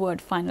in a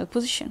word final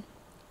position.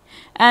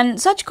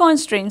 And such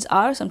constraints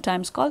are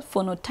sometimes called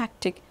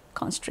phonotactic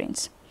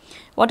constraints.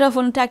 What are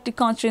phonotactic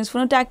constraints?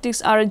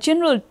 Phonotactics are a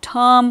general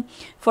term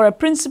for a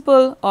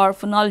principle or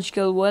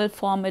phonological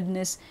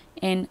well-formedness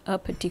in a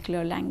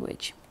particular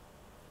language.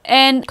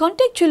 And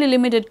contextually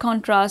limited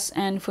contrasts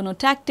and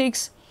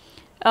phonotactics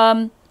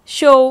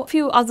show a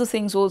few other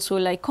things also,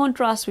 like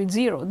contrast with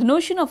zero. The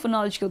notion of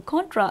phonological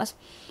contrast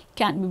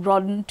can be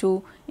broadened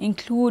to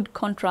include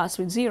contrast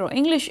with zero.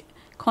 English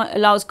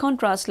allows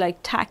contrasts like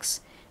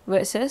tax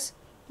versus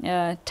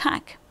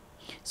tack.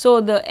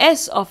 So the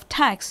S of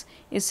tax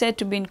is said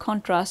to be in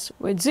contrast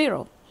with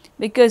zero,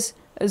 because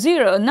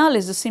a null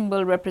is a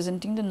symbol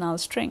representing the null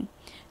string.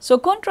 So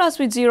contrast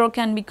with zero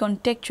can be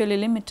contextually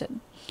limited.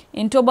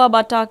 In Toba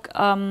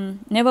Batak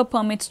never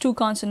permits two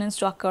consonants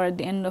to occur at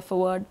the end of a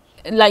word,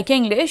 like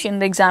English in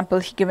the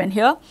example given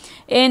here.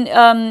 In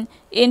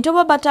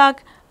Toba Batak,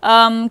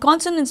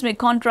 consonants may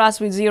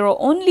contrast with zero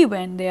only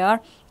when they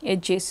are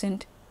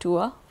adjacent to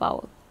a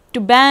vowel. To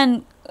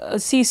ban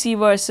CC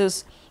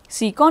versus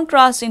C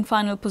contrast in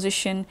final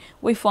position,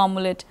 we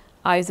formulate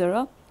either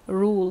a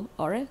rule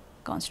or a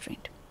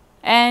constraint.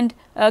 And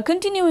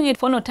continuing at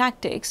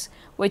phonotactics,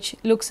 which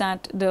looks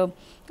at the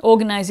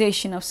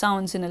organization of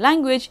sounds in a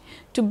language,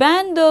 to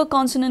ban the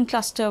consonant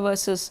cluster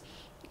versus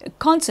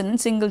consonant,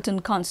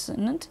 singleton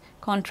consonant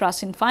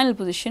contrast in final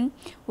position,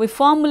 we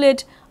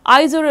formulate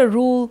either a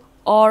rule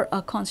or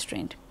a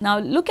constraint. Now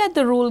look at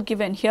the rule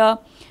given here,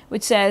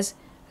 which says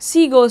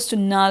C goes to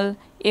null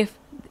if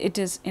it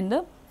is in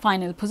the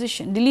final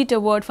position. Delete a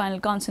word final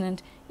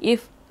consonant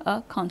if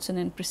a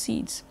consonant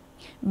precedes.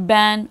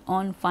 Ban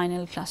on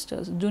final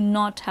clusters. Do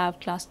not have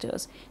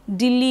clusters.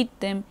 Delete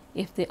them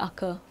if they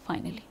occur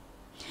finally.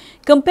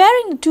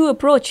 Comparing the two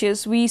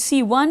approaches, we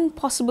see one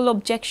possible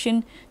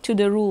objection to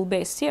the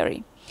rule-based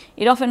theory.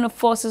 It often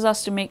forces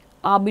us to make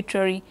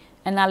arbitrary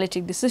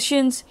analytic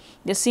decisions.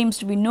 There seems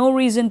to be no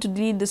reason to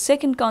delete the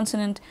second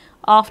consonant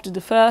after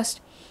the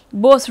first.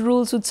 Both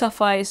rules would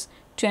suffice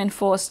to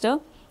enforce the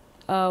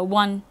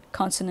one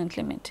consonant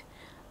limit.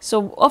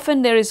 So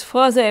often there is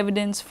further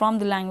evidence from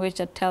the language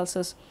that tells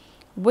us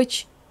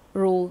which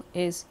rule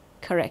is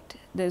correct.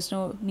 There is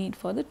no need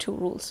for the two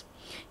rules.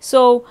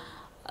 So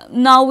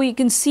now we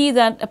can see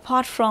that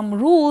apart from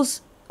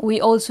rules, we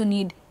also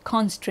need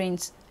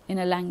constraints in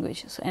a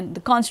language. So, and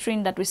the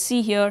constraint that we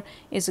see here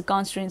is a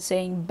constraint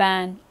saying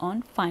ban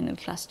on final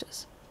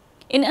clusters.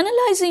 In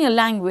analyzing a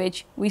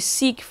language, we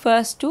seek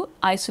first to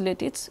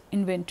isolate its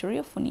inventory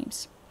of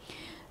phonemes.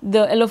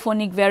 The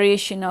allophonic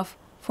variation of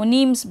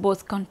phonemes,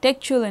 both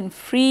contextual and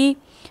free,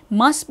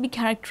 must be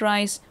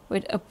characterized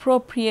with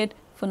appropriate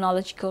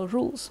phonological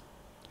rules.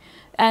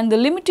 And the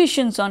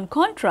limitations on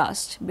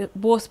contrast,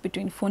 both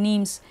between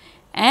phonemes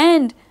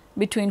and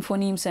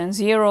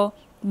zero,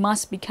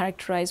 must be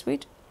characterized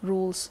with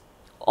rules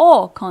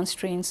or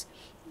constraints.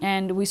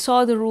 And we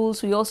saw the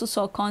rules, we also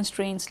saw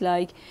constraints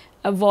like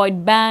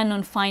avoid ban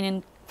on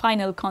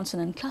final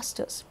consonant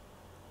clusters.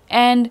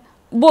 And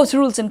both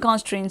rules and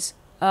constraints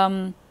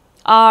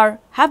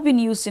have been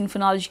used in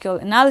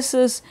phonological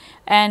analysis,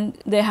 and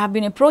there have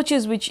been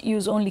approaches which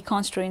use only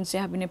constraints,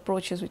 there have been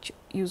approaches which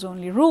use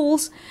only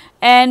rules,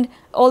 and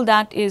all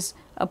that is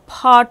a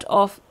part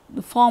of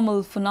the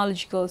formal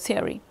phonological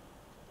theory.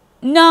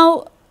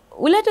 Now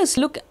let us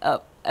look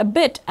a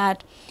bit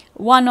at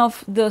one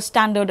of the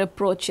standard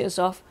approaches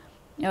of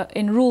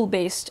in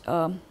rule-based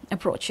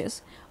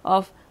approaches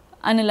of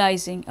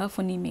analyzing a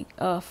phonemic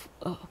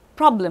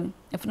problem,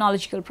 a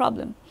phonological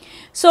problem.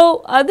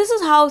 So this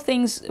is how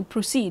things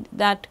proceed,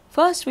 that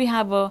first we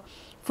have a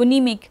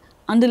phonemic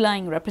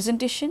underlying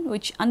representation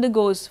which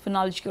undergoes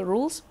phonological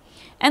rules,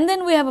 and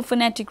then we have a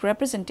phonetic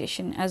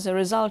representation as a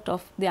result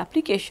of the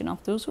application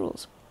of those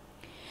rules.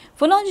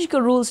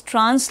 Phonological rules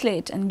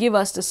translate and give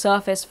us the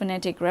surface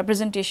phonetic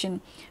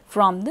representation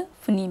from the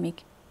phonemic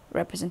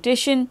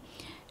representation.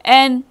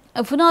 And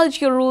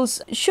phonological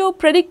rules show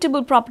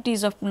predictable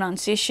properties of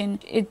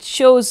pronunciation. It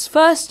shows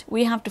first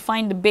we have to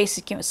find the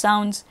basic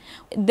sounds,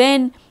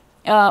 then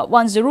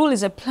once the rule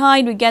is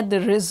applied, we get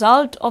the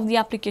result of the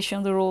application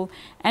of the rule,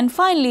 and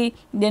finally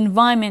the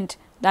environment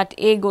that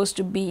A goes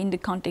to B in the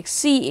context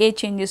C, A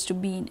changes to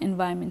B in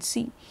environment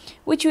C,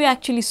 which we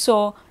actually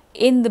saw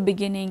in the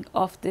beginning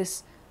of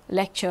this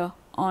lecture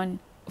on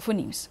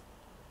phonemes.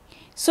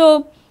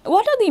 So,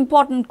 what are the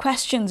important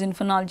questions in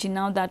phonology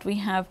now that we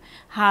have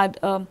had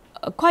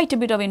quite a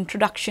bit of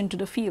introduction to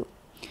the field?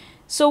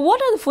 So, what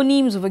are the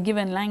phonemes of a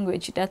given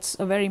language? That's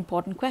a very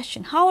important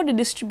question. How are they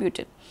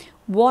distributed?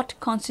 What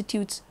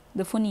constitutes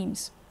the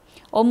phonemes?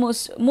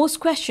 Most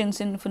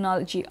questions in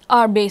phonology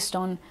are based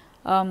on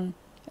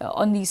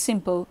these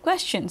simple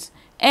questions.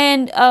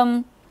 And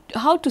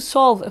how to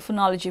solve a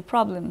phonology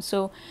problem.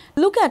 So,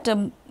 look at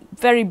a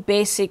very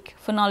basic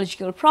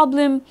phonological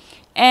problem,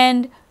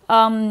 and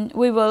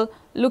we will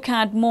look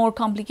at more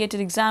complicated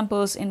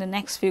examples in the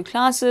next few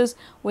classes.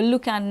 We'll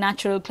look at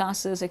natural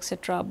classes,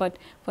 etc. But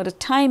for the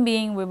time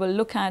being, we will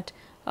look at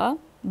a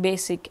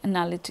basic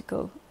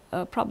analytical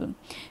problem.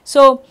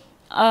 So,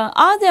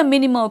 are there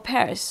minimal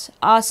pairs?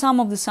 Are some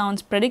of the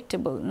sounds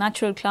predictable?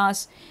 Natural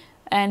class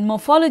and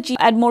morphology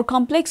add more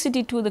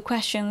complexity to the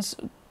questions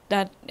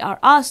that are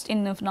asked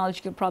in a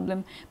phonological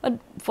problem, but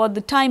for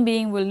the time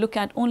being, we'll look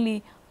at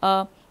only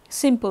a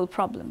simple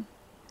problem.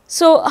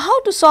 So,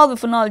 how to solve a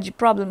phonology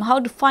problem? How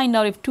to find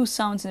out if two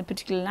sounds in a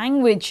particular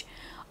language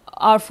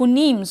are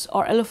phonemes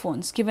or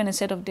allophones given a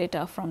set of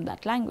data from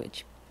that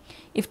language?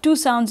 If two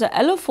sounds are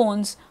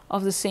allophones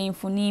of the same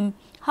phoneme,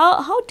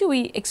 how do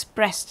we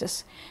express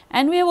this?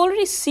 And we have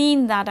already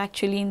seen that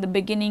actually in the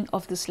beginning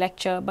of this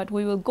lecture, but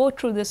we will go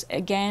through this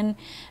again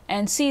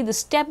and see the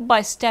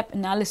step-by-step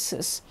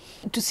analysis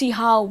to see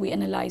how we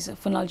analyze a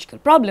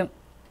phonological problem.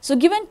 So,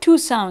 given two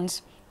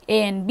sounds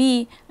A and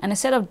B and a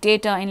set of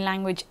data in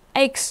language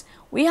X,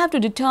 we have to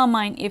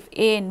determine if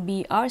A and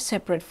B are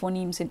separate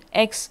phonemes in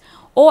X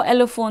or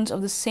allophones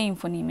of the same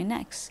phoneme in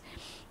X.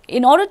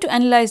 In order to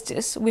analyze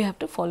this, we have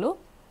to follow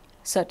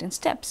certain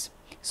steps.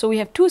 So, we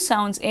have two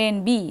sounds A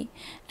and B,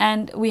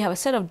 and we have a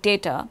set of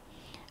data,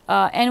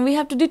 and we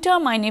have to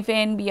determine if A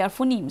and B are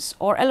phonemes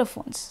or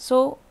allophones.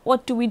 So,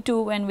 what do we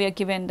do when we are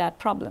given that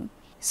problem?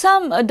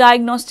 Some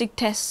diagnostic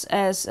tests,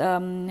 as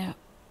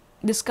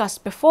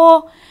discussed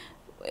before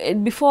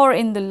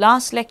in the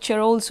last lecture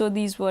also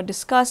these were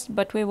discussed,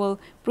 but we will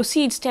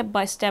proceed step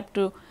by step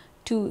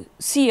to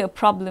see a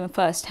problem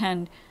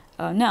firsthand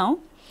now.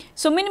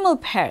 So, minimal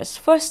pairs.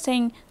 First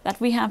thing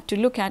that we have to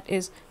look at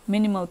is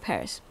minimal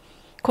pairs.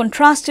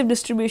 Contrastive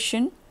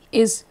distribution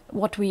is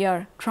what we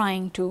are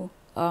trying to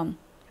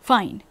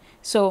find.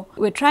 So,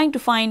 we are trying to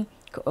find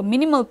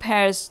minimal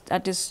pairs,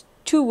 that is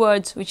two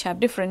words which have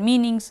different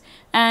meanings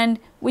and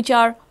which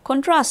are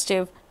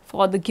contrastive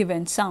for the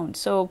given sound.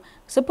 So,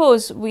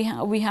 suppose we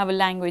have a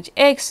language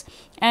X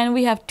and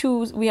we are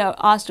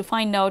asked to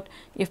find out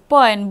if P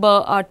and B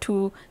are are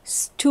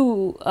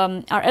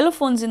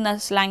allophones in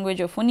this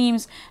language or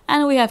phonemes,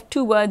 and we have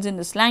two words in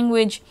this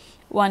language,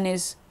 one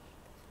is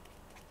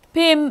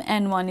PIM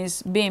and one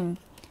is BIM.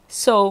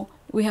 So,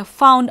 we have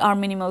found our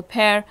minimal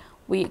pair.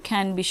 We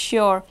can be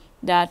sure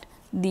that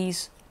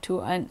these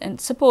two, and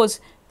suppose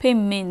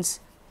PIM means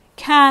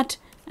cat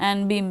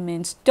and BIM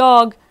means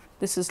dog.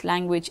 This is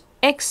language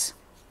X.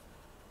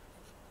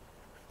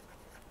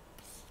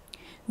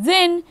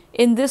 Then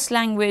in this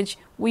language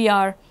we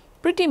are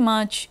pretty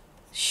much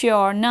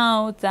sure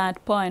now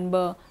that P and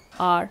B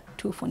are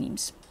two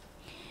phonemes.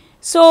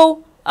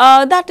 So,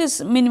 that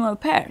is minimal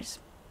pairs.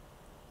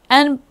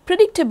 And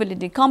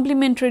predictability,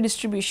 complementary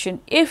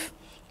distribution. If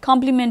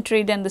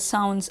complementary, then the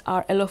sounds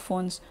are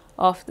allophones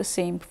of the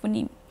same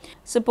phoneme.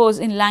 Suppose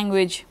in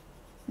language,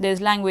 there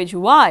is language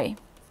Y,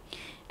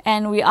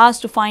 and we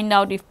asked to find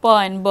out if P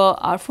and B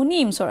are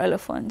phonemes or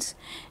allophones.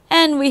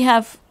 And we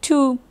have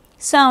two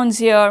sounds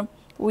here.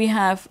 We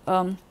have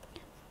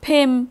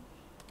PIM,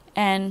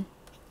 and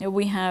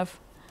we have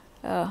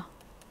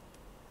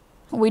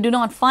we do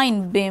not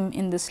find BIM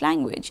in this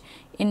language.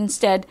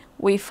 Instead,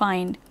 we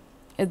find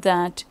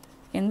that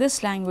in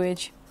this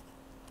language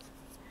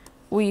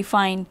we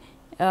find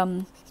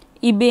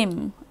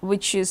IBIM,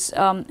 which is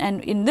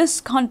and in this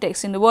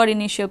context, in the word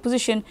initial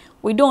position,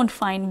 we don't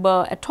find B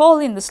at all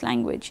in this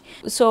language.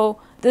 So,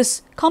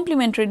 this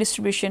complementary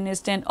distribution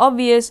is then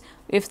obvious.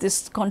 If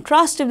this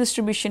contrastive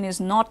distribution is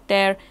not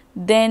there,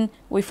 then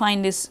we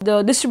find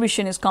the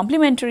distribution is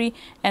complementary,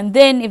 and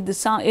then if the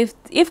sound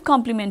if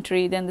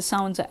complementary, then the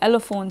sounds are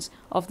allophones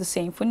of the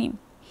same phoneme.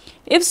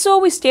 If so,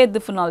 we state the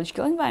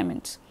phonological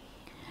environments.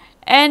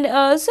 And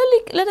so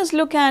let us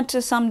look at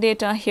some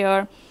data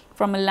here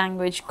from a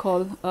language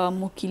called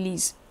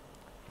Mokilese,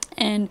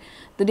 and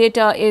the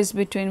data is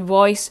between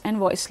voice and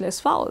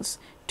voiceless vowels.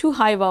 Two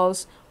high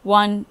vowels,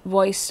 one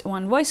voiced,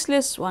 one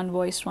voiceless, one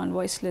voiced, one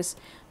voiceless.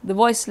 The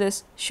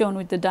voiceless shown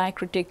with the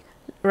diacritic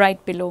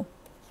right below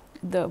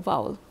the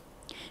vowel.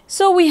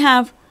 So, we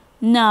have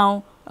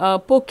Now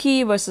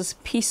Poki versus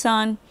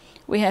Pisan,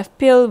 we have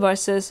Pil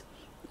versus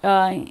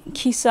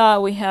Kisa,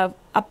 we have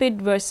Apit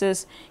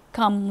versus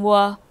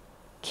Kamwa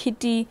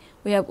Kiti,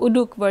 we have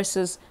Uduk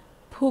versus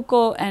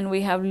Puko, and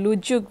we have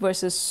Lujuk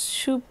versus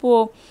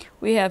Shupo,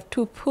 we have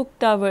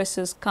Tupukta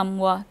versus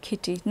Kamwa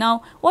Kiti.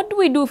 Now what do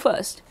we do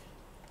first?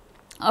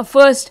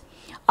 First,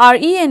 are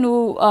E and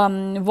U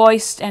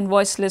voiced and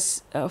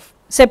voiceless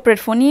separate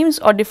phonemes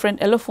or different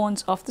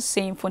allophones of the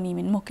same phoneme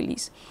in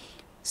Mokilis?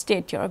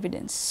 State your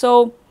evidence.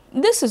 So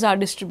this is our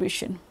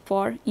distribution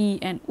for E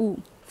and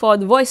U. For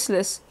the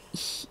voiceless,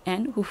 E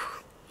and U.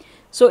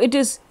 So it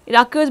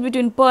occurs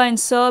between P and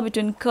S,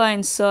 between K and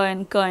S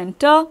and K and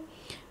T,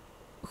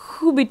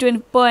 Hu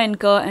between P and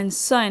K and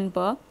S and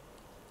P.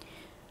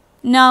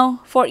 Now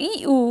for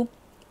EU,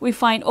 we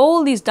find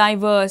all these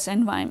diverse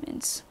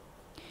environments.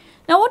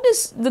 Now what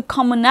is the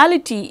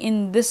commonality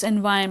in this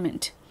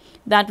environment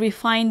that we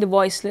find the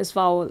voiceless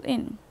vowel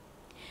in?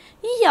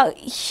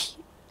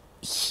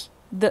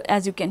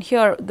 As you can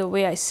hear, the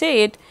way I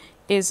say it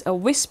is a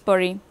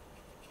whispery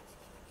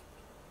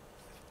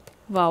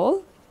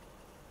vowel.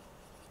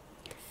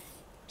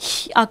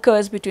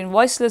 Occurs between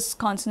voiceless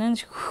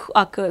consonants,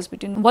 occurs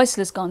between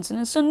voiceless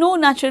consonants. So no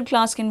natural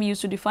class can be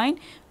used to define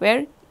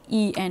where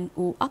E and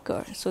U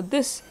occur. So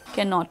this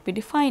cannot be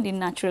defined in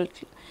natural.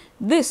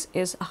 This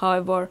is,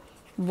 however,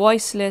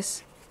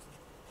 voiceless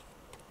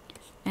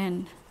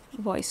and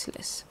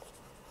voiceless.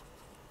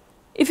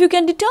 If you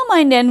can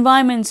determine the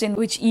environments in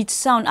which each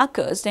sound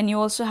occurs, then you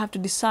also have to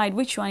decide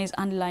which one is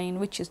underlying,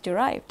 which is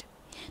derived.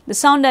 The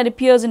sound that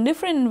appears in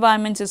different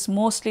environments is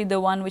mostly the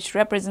one which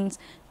represents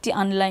the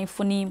underlying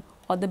phoneme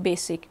or the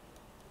basic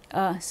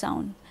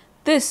sound.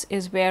 This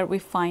is where we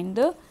find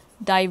the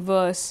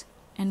diverse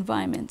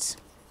environments.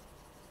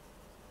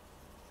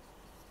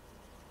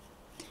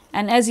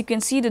 And as you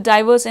can see, the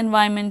diverse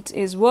environment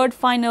is word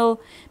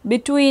final,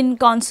 between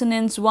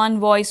consonants, one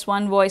voice,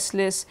 one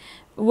voiceless,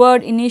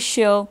 word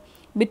initial,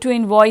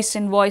 between voiced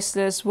and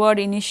voiceless, word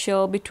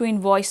initial, between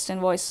voiced and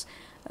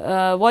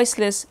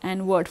voiceless,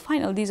 and word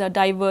final. These are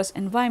diverse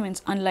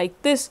environments,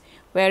 unlike this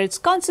where it's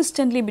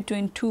consistently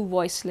between two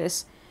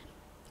voiceless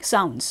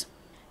sounds.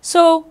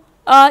 So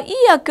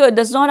E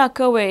does not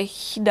occur where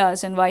H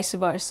does and vice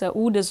versa.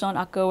 U does not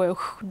occur where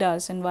H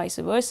does and vice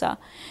versa.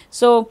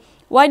 So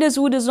why does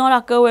U does not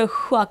occur where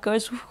H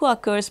occurs? H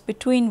occurs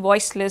between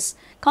voiceless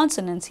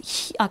consonants.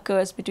 H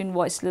occurs between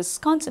voiceless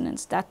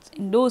consonants. That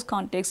in those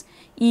contexts,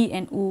 E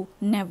and U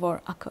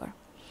never occur.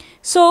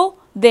 So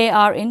they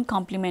are in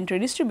complementary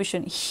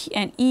distribution. H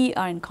and E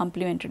are in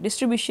complementary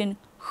distribution.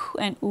 H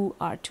and U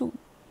are too.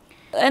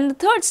 And the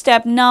third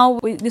step, now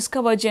we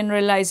discover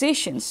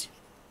generalizations.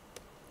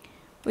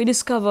 We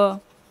discover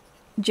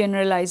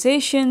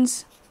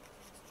generalizations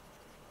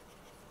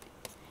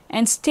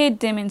and state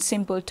them in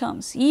simple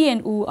terms. E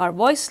and U are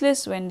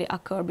voiceless when they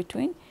occur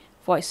between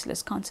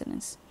voiceless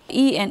consonants.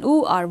 E and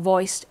U are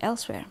voiced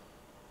elsewhere.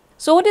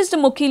 So what is the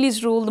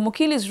Mokilis rule? The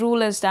Mokilis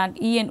rule is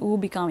that E and U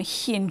become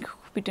H and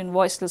between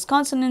voiceless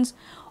consonants,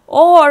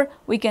 or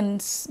we can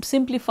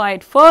simplify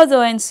it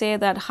further and say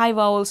that high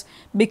vowels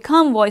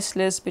become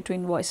voiceless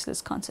between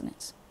voiceless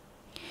consonants.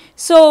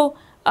 So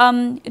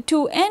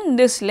to end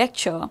this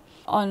lecture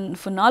on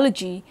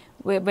phonology,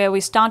 where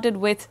we started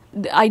with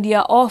the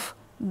idea of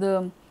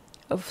the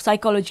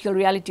psychological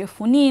reality of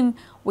phoneme,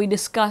 we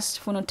discussed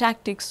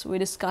phonotactics, we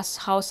discussed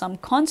how some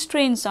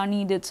constraints are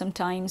needed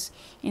sometimes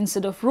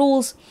instead of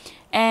rules,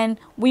 and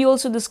we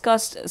also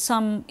discussed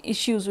some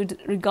issues with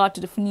regard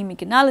to the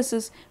phonemic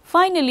analysis.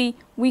 Finally,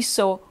 we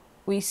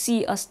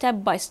see a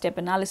step-by-step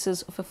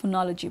analysis of a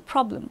phonology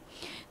problem.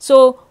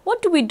 So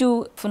what do?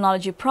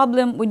 Phonology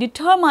problem, we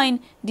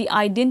determine the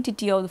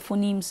identity of the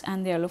phonemes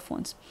and their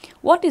allophones.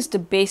 What is the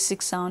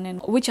basic sound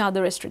and which are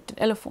the restricted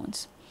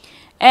allophones?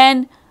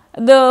 And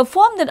the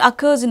form that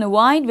occurs in a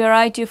wide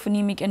variety of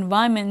phonemic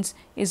environments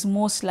is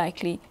most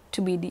likely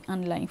to be the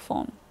underlying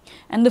form.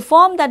 And the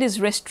form that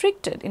is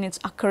restricted in its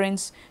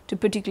occurrence to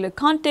particular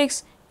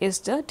context is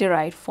the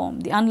derived form.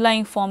 The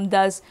underlying form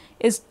thus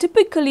is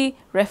typically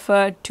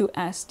referred to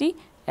as the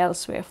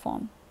elsewhere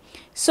form.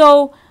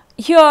 So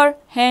here,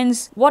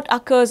 hence, what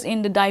occurs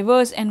in the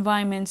diverse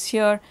environments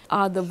here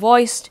are the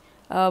voiced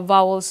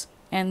vowels,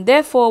 and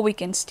therefore we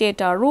can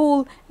state our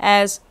rule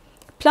as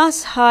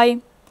plus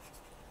high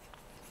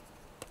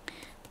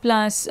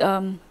plus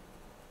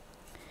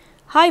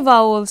high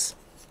vowels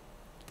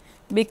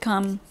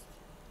become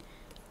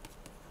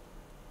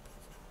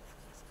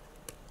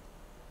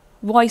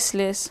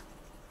voiceless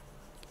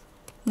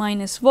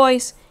minus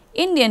voice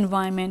in the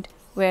environment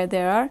where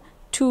there are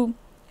two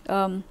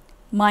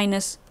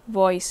minus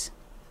voice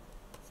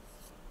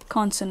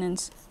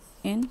consonants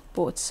in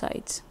both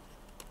sides.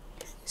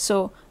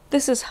 So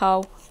this is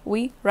how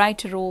we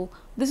write a rule.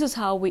 This is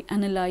how we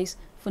analyze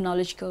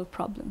phonological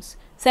problems.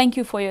 Thank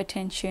you for your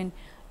attention,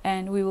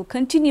 and we will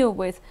continue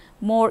with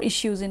more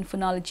issues in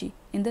phonology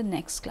in the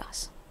next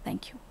class.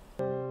 Thank you.